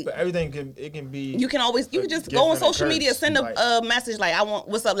 But like, But everything can be. you can just gift go on and a social curse, media, send like- a message like, "I want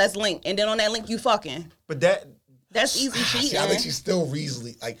what's up, let's link," and then on that link you fucking. But that That's easy cheating. See, I think she's still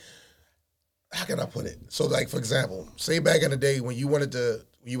easily like. How can I put it? So, like for example, say back in the day when you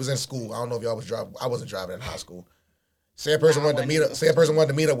was in school. I don't know if y'all was driving. I wasn't driving in high school. Say a person wanted to meet up. Say a person wanted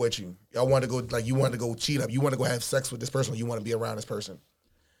to meet up with you. Y'all wanted to go like you wanted to go cheat up. You want to go have sex with this person. Or you want to be around this person.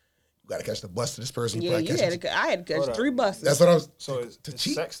 You got to catch the bus to this person. Yeah, I had to catch 3 buses. That's what I'm. So it's to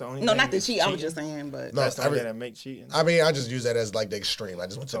cheat. Sex the only No, thing not to that's cheat. cheating? I was just saying, but No, That's the only thing that make cheating. I mean, I just use that as like the extreme. I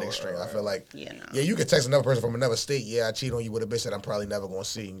just went to the extreme. I feel like, Yeah, no. you could text another person from another state. Yeah, I cheat on you with a bitch that I'm probably never gonna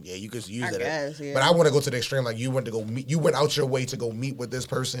see. Yeah, you could use I that. guess, yeah. But I want to go to the extreme. Like you went to go meet. You went out your way to go meet with this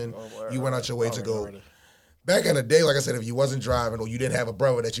person. You went out your way to go. Back in the day, like I said, if you wasn't driving or you didn't have a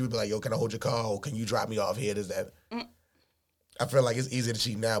brother that you would be like, yo, can I hold your car? Or can you drop me off here? This, that. I feel like it's easier to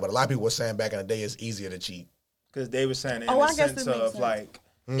cheat now, but a lot of people were saying back in the day it's easier to cheat. Because they were saying in I the guess sense it makes of sense. like,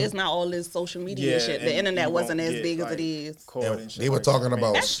 it's not all this social media shit. The and internet you wasn't won't as get, big as like, it is. caught and shit They were like talking that.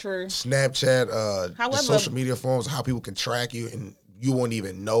 about That's true. Snapchat, the However- social media forms, how people can track you and you won't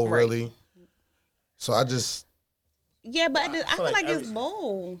even know Right. really. So I just, Yeah, but I feel like it's every-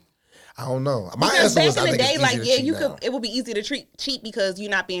 both. I don't know. My Because answer was, back I in the think day, it's like easier to cheat you now. could, it would be easy to cheat because you're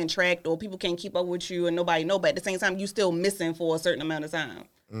not being tracked or people can't keep up with you and nobody know. But at the same time, you still missing for a certain amount of time.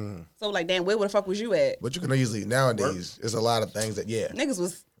 So like, damn, where the fuck was you at? But you can easily nowadays. There's a lot of things that Niggas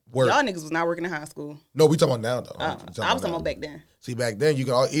was Work. y'all niggas was not working in high school. No, we talking about now though. I was talking about back then. See, back then you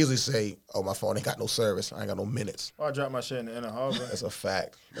could all easily say, "Oh, my phone ain't got no service. I ain't got no minutes." Oh, I dropped my shit in the inner harbor. That's a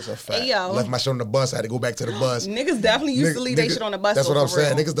fact. That's a fact. Hey, yo. Left my shit on the bus. I had to go back to the bus. Niggas definitely used to leave their shit on the bus. That's though, what I'm for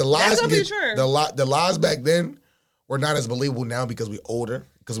saying. real. Niggas, the lies That's gonna be get true. the lies back then were not as believable now because we older.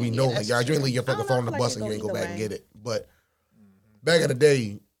 Because we know like that's you ain't true. leave your I fucking don't phone on know, the I feel bus like and it you ain't go go back either and way. get it. But back in the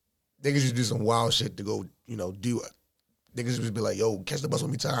day, niggas used to do some wild shit to go, do it. Niggas used to be like, yo, catch the bus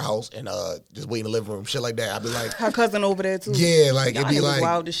with me to our house and just wait in the living room. Shit like that. I'd be like, Her cousin over there too. yeah, like Y'all it'd be niggas like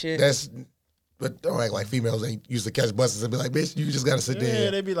wild as shit. but don't act like females ain't used to catch buses and be like, bitch, you just gotta sit Yeah,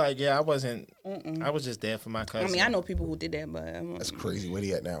 there. they be like, yeah, I wasn't. I was just there for my cousin. I mean, I know people who did that, but That's crazy. Where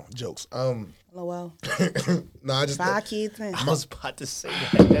he at now? Jokes. LOL. No, I just 5 kids in. I was about to say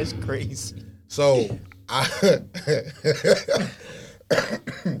that. That's crazy. so I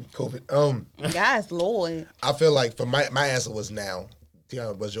COVID. Guys, Lord. I feel like for my answer was now.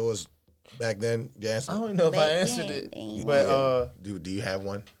 Tiana, was yours back then? Your answer? I don't know if I Back answered then, it, but Do you have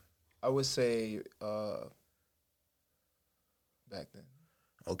one? I would say back then.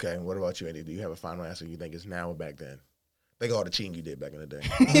 Okay. What about you, Eddie? Do you have a final answer you think is now or back then? Think of all the cheating you did back in the day.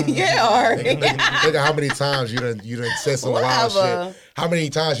 Yeah, all right. Think of how many times you done said some wild Whatever. shit. How many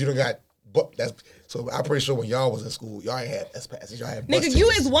times you done got so I'm pretty sure when y'all was in school, y'all ain't had S passes. Y'all had bus Nigga, tickets. you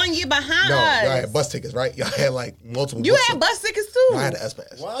is 1 year behind No, us. y'all had bus tickets, right? Y'all had like multiple. You bus had tickets. bus tickets too. No, I had an S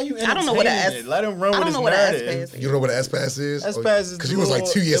pass. Why are you? I don't know what a entertaining S. it? Let him run I with don't his know what an S narrative. pass is. You don't know what an S pass is? S pass is because you was like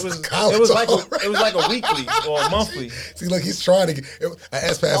 2 years it was, in college. It was like already. it was like a weekly or a monthly. See, look, he's trying to get an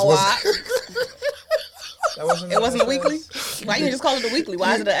S pass. Oh, That wasn't. It wasn't a weekly? Why you just call it a weekly?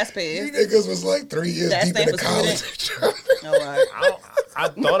 Why is it an S You pass? niggas was like 3 years That deep stand into for college. Oh, all right. I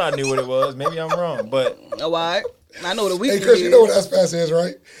thought I knew what it was. Maybe I'm wrong, but Oh, all right. I know what a weekly Hey, Chris, is. you know what S pass is,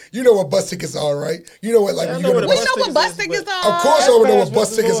 right? You know what bus tickets are, right? You know what, like, Yeah, I when know you what go a to We bus. know what bus tickets is, tickets but- are. Of course, I don't know what S-Pass bus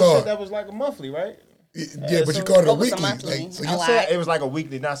was the tickets little are. shit that was like a monthly, right? Yeah, but you called it a Oh, it's a weekly. monthly. Like, so Oh, you I- So it was like a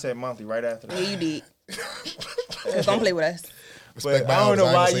weekly, not said monthly. Right after that. Yeah, you did. Just don't play with us. respect But I don't bounds, know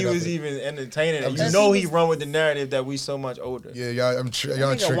ain't why gonna say you was nothing. even entertaining it. You just- know he run with the narrative that we so much older. Yeah, y'all, y'all Nigga,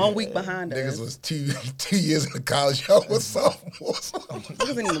 triggered. 1 week behind Niggas us. was two years in college. Y'all was sophomores. Niggas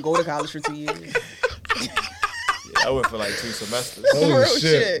didn't even go to college for 2 years. Yeah, I went for like 2 semesters. Holy Real shit.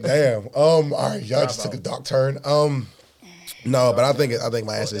 shit. Damn. All right, y'all just took a dark turn. No, but I think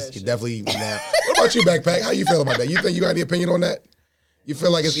my answer is definitely now. What about you, Backpack? How you feel about that? You think you got any opinion on that? You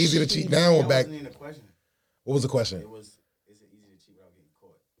feel like it's easier to cheat now or back? That wasn't even a question. What was the question? It was, is it easier to cheat without getting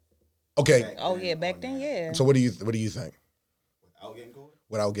caught? Okay. Oh, yeah, back then, yeah. So what do you think? Without getting caught?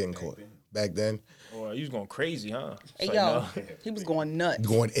 Without getting caught. Back then, Oh, you was going crazy, huh? Hey, It's yo, like, no. he was going nuts.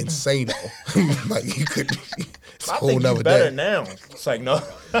 going insane though. Like you could. It's a I whole think you nother better day. now. It's like no.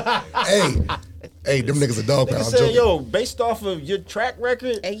 Hey, them niggas a dog Nigga pound. I'm said, joking. yo, based off of your track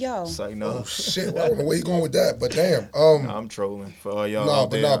record, Hey, yo. it's like no. Oh shit! Well, I don't know where you going with that, but damn. I'm trolling for all y'all No,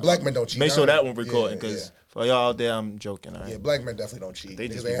 out but there. no, black men don't cheat. Make sure Nah, that one recording, yeah, because for y'all out there, I'm joking. All right? yeah, black men definitely don't cheat. They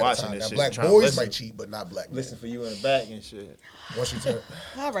Niggas just ain't be had watching time. this Now, shit, black trying to boys listen. might cheat, but not black men. Listen for you in the back and shit. Once you turn,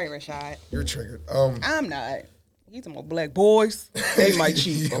 All right, Rashad. you're triggered. I'm not. He's talking about black boys. They might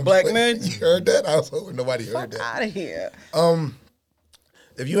cheat. But black men, You heard that? I was hoping nobody heard fuck that. out of here.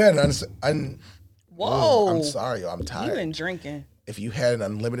 If you had Whoa. I'm sorry, yo, I'm You tired. been drinking. If you had an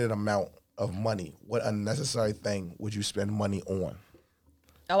unlimited amount of money, what unnecessary thing would you spend money on?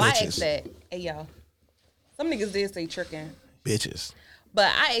 Oh, I Bitches. asked that. Hey, y'all. Some niggas did say tricking. Bitches.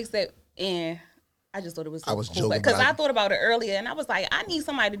 But I asked that, and I just thought it was so I was cool. joking, Because but I thought about it earlier, and I was like, I need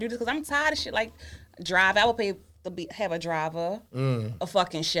somebody to do this because I'm tired of shit. Like, drive. I would pay to have a driver, Mm. a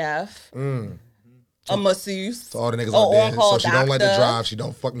fucking chef, a masseuse. So all the niggas a out there. on-call So she don't like to doctor. drive. She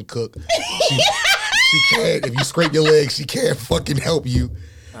don't fucking cook. She can't. If you scrape your legs, she can't fucking help you.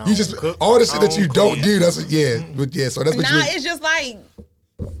 You just cook. all the shit I that you don't don't do. That's what, yeah, but yeah. So that's what Nah, you. it's just like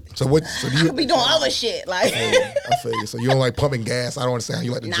So what? So do I you? could be doing other shit. Like, I feel you. So you don't like pumping gas. I don't understand how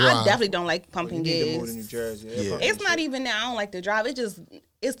you like to nah, drive. I definitely don't like You pumping need to move to New gas. Jersey. Yeah. It's not even that I don't like to drive.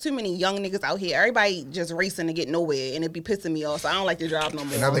 It's too many young niggas out here. Everybody just racing to get nowhere, and it be pissing me off. So I don't like to drive no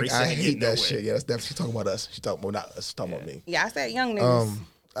more. And I think Racing I to hate get that nowhere. shit. Yeah, that's definitely. She talking about us. She talking about not us. She talking about me. Yeah, I said young niggas.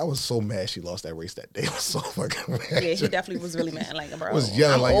 I was so mad she lost that race that day. I was so fucking mad. Yeah, he definitely was really mad. Like, bro, was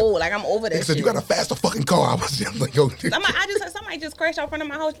yelling I'm like- old. Like, I'm over that They said shit. you got a faster fucking car. I was just like, yo. Somebody just crashed out front of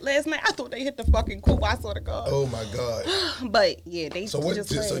my house last night. I thought they hit the fucking coupe. I saw the car. Oh my god. But yeah, they So what? just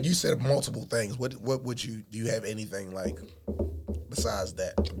So crashed. you said multiple things. What would you? Do you have anything like besides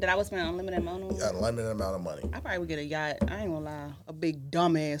that? That I would spend unlimited amount on. Unlimited amount of money. I probably would get a yacht. I ain't gonna lie, a big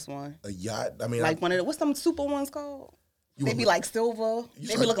dumbass one. A yacht. I mean, Like one of the, what's some super ones called? You They would- be like silver.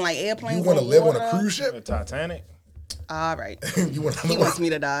 They be looking like airplanes. You want to live on a water. cruise ship? The Titanic. All right. You want to He live wants on? me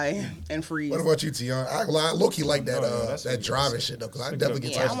to die and freeze. What about you, Tion? I low-key like that. No, that's That a- driving shit though, because I that's a definitely good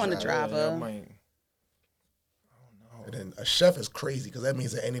get Yeah, I tired. want to of drive Yeah, I a. might- And then a chef is crazy because that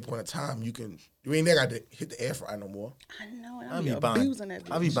means at any point in time you ain't never got to hit the air fryer no more. I know, and I I'm be buying. abusing that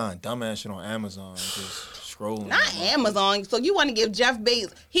bitch. I be buying dumbass shit on Amazon, just scrolling. Not Amazon. So you want to give Jeff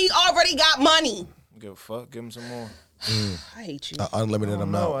Bezos? He already got money. Give a fuck. Give him some more. I hate you. Unlimited No,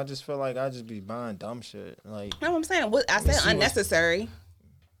 amount. I just feel like I just be buying dumb shit. Like, You know what I'm saying? What I said see what- unnecessary.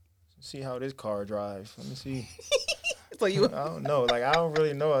 see how this car drives. Let me see. So you, I don't know. Like, I don't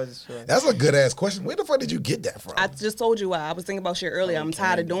really know. I just feel like, That's a good ass question. Where the fuck did you get that from? I just told you why. I was thinking about shit earlier. I'm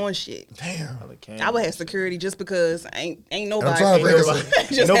tired of doing shit. Damn. hella candy. I would have security just because ain't nobody. trying to ain't think of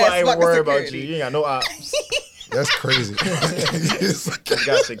nobody- just Nobody has ain't fucking worry about security. you. You ain't got no ops. That's crazy. It's like- You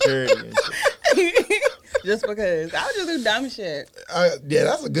got security and shit. Just because I would just do dumb shit. yeah,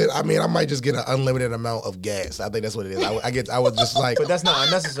 that's a good. I mean, I might just get an unlimited amount of gas. I think that's what it is. I was just like, But that's not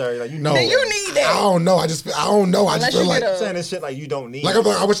unnecessary. Like, you no, Then you need that. I don't know. I don't know. I Unless just feel you like, get saying this shit like you don't need. like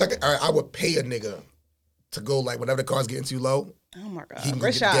I wish I would pay a nigga to go like whenever the car's getting too low. Oh my god, He can go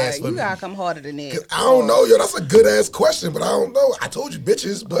get the gas Rashad, for you me. gotta come harder than that. I don't know, yo. That's a good ass question, but I don't know. I told you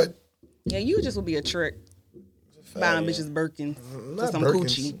bitches, but Yeah, you just would be a trick. Buying bitches Birkins for not some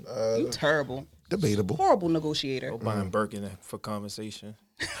Birkins. coochie. You terrible, debatable. horrible negotiator. buying Birkin for conversation.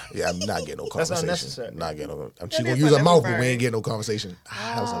 Yeah, I'm not getting no That's conversation. unnecessary. Not getting no. She That gonna is use her mouth, but we unnecessary. ain't getting no conversation.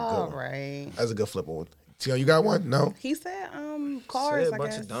 That was a All good one. right. That's a good flip one. Tion, you got one? No. He said, Say cars. a I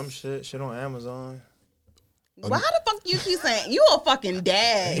bunch guess. of dumb shit on Amazon. Why the fuck you keep saying you a fucking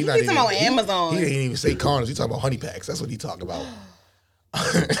dad? He not keep talking about even- Amazon. He didn't even say condoms. He talking about honey packs. That's what he talking about.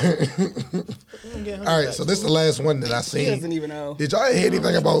 All right, so this is the last one that I He doesn't seen. even know. Did y'all hear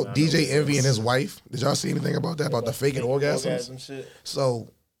anything about DJ Envy and his wife? Did y'all see anything about that? About the faking orgasms? Orgasm shit. So,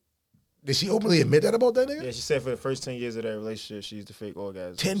 did she openly admit that about that nigga? Yeah, she said for the first 10 years of their relationship, she used to fake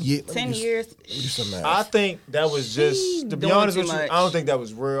orgasm. 10 years. 10 years. Let me do some math. I think that was just, to be doing honest too with you, much. I don't think that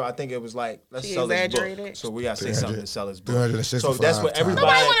was real. I think it was like, let's She sell this book. exaggerated. So we got to say something to sell this book. 365 So that's what times. everybody,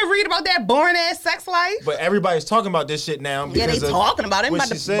 Nobody want to read about that boring ass sex life. but everybody's talking about this shit now. Yeah, they because of talking about it. what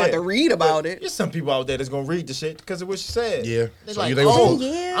About she to, about said. to read about But it. There's some people out there that's gonna read the shit because of what she said. Yeah. They So like, you think it was oh, supposed-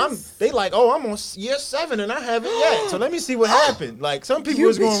 Yes. they like, oh, I'm on year 7 and I haven't yet. So let me see what happened. Like some people You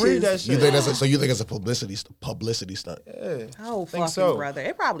is gonna read bitches. that shit. You think that's so? You think it's a publicity stunt? Yeah. Oh, Think fucking so. brother.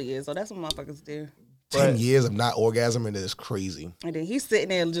 It probably is. So that's what motherfuckers do. 10 But- years of not orgasming is crazy. And then he's sitting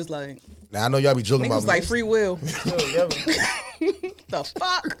there just like, Now I know y'all be joking about niggas me. like free will. Still, yeah, The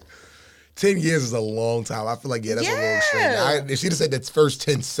fuck? 10 years is a long time. I feel like that's a little strange. If she'd have said that first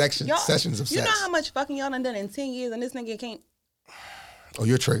 10 sessions of sex. You know how much fucking y'all done in 10 years and this nigga can't. Oh,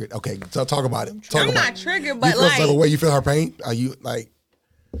 you're triggered. Okay, so talk about it. Talk I'm about not it. triggered, You but feel some type of like, way? You feel her pain? Are you like?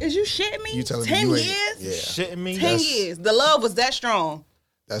 is you shitting me? You telling me 10 you ain't- years? Yeah, shitting me. 10 years. The love was that strong.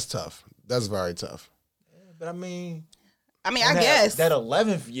 that's tough. That's very tough. But I mean, I mean, I that, guess. that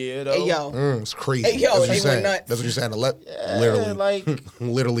 11th year though. Hey, yo. It's crazy. Hey, yo, that's what they you're saying. went nuts. That's what you're saying. Yeah, Literally, like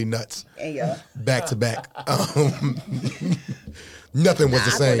literally nuts. Hey, yo. Back to back. Nothing was the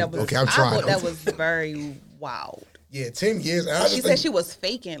I thought same. that was- Okay, I'm I trying. thought that was very wild. Yeah, 10 years. And I just She said think- she was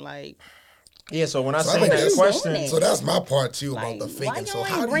faking, like, yeah. So when I So I seen think that that's- question, So that's my part too like about the why faking. So y'all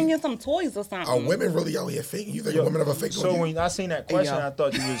how ain't do bring you, in some toys or something? are women really out here faking? You think Yo, women ever fake so on you? when I seen that question, yo. I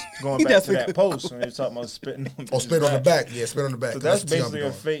thought you was going He back to definitely that post when you were talking about spitting on. Oh, spit on the back. Yeah, spit on the back. So that's what Tion basically be a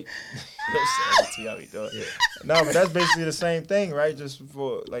doing. fake. No, but that's basically the same thing, right? Just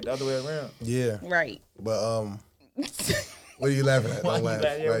for like the other way around. Yeah, Right. but what are you laughing at? Why Don't you laugh.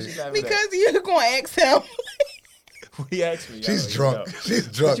 laughing? Yeah, what Right. you laughing at? Because you're going to ask him. He asked me. She's yo, drunk. yo. She's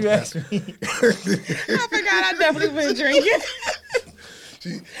drunk. What you asked me? I forgot I definitely been drinking.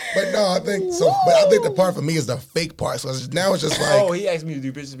 But no, I think so. But I think the part for me is the fake part. So now it's just like, Oh, he asked me,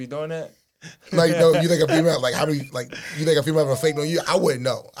 do bitches be doing that? like, no, you think a female, like, how many, like, you think a female have a fake on you? I wouldn't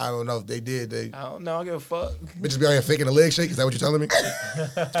know. I don't know if they did. They I don't know. I don't give a fuck. bitches be out here faking a leg shake. Is that what you're telling me?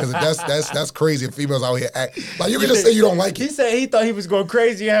 Because that's crazy. If females out here act like you can just say you don't like He it. said he thought he was going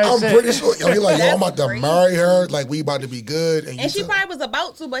crazy. I'm pretty sure. Yo, he like, yo, I'm about to Crazy. marry her. Like, we about to be good. And, you And she tell- probably was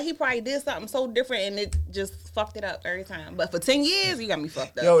about to, but he probably did something so different and it just fucked it up every time. But for 10 years, you got me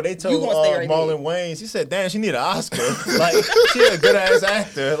fucked up. Yo, they You told gonna stay right Marlon Wayans. He said, "Damn, she need an Oscar. Like, she a good ass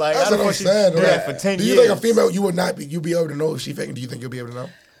actor. Like, That's I don't what know I'm she saying. did Right? that for 10 Do you years. think a female you would not be? You be able to know if she faking? Do you think you'll be able to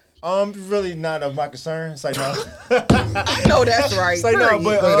know? Really not of my concern. It's like no. I know that's right. It's like no, period.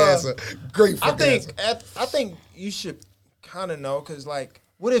 but Great answer. Great I fucking think answer. I think you should kind of know because like,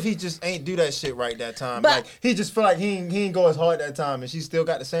 what if he just ain't do that shit right that time? But- Like he just feel like he ain't go as hard that time, and she still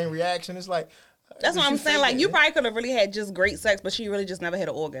got the same reaction. It's like That's what was I'm you saying. Like, faking you it? probably could have really had just great sex, but she really just never had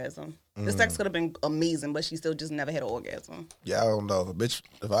an orgasm. The sex could have been amazing, but she still just never had an orgasm. Yeah, I don't know.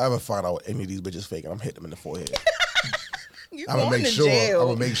 If I ever find out any of these bitches faking, I'm hitting them in the forehead. You I'm gonna going make to sure. jail. I'm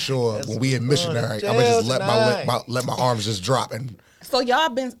gonna make sure when we in missionary, jail I'm gonna just let tonight. let my arms just drop, and So y'all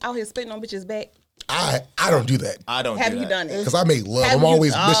been out here spitting on bitches' back? I don't do that I don't. Have do you that. done it? because I make love. Have I'm you-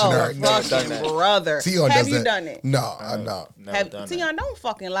 always oh, missionary. Never done fucking that. brother. Tion Have does you that. done it? No, Never Have, done Tion, don't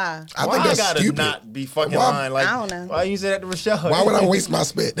fucking lie. I Why think that's I gotta stupid. not be fucking Why- lying? Like, I don't know. Why you say that to Rochelle? Why would I waste my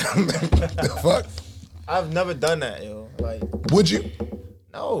spit? The fuck? I've never done that, yo. Like, Would you?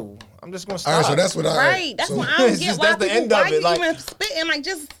 no. I'm just gonna All stop. right, so that's what I. Right. That's so, why I don't It's get just- why that's the people, end of why it, you like- even spitting. Like,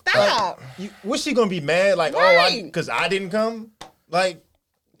 just stop. What's she gonna be mad? Like, Right. because I didn't come. Like,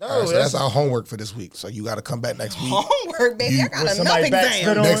 no. All right, so that's our homework for this week. So you got to come back next week. Homework, baby. You- I got when enough somebody backspit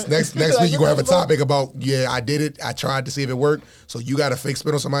exams. on- Next Like, week you gonna have a what the fuck? topic about I did it. I tried to see if it worked. So you got to fake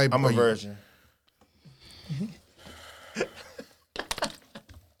spit on somebody. I'm or a you- virgin.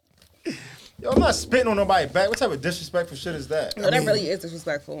 Yo, I'm not spitting on nobody back. What type of disrespectful shit is that? No, that really is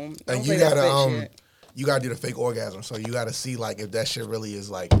disrespectful. Don't And say you that gotta spit shit. you gotta do the fake orgasm. So you gotta see like if that shit really is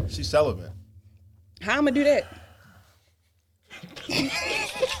like. She's celibate. How I'm gonna do that?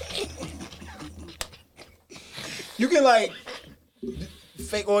 You can like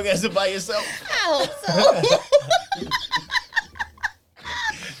fake orgasm by yourself. How?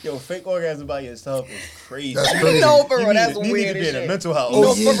 Yo, fake orgasm by yourself is crazy. That's crazy. No, for You real, need that's to- you weird need to be as in a shit. mental health.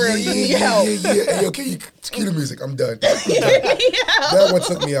 No, for real, you need help. Yeah. Hey, yo, can you cue the music? I'm done. That one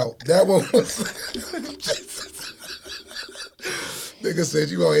took me out. That one was. Nigga said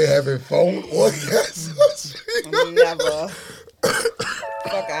you out here having phone orgasms. Never.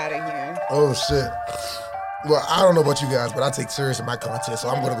 Fuck out of here. Oh shit. Well, I don't know about you guys, but I take serious in my content, so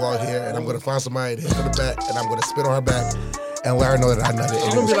I'm gonna go out here and I'm gonna find somebody to hit from the back, and I'm gonna spit on her back and let her know that I nutted.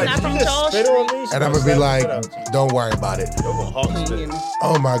 I'm gonna be like, Not "Did from you just Charles spit on me?" She And I'm gonna be slap the like, shit out you. don't worry about it. Yo, I'm a hawk spit.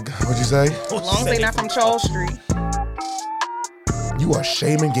 Oh my God, what'd you say? As long as they not from Charles Street. You are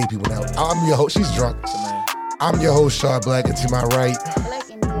shaming gay people now. I'm your host. She's drunk. I'm your host, Shaw Black, and to my right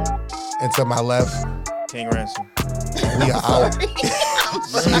and to my left, King Ransom. we are out.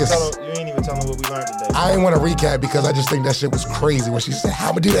 She is- You ain't even telling what we learned today. I didn't want to recap because I just think that shit was crazy when she said, how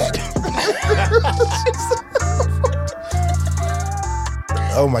I'ma do that?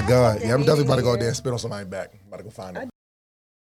 Oh my God. Yeah, I'm definitely about to go out there and spit on somebody's back. I'm about to go find her.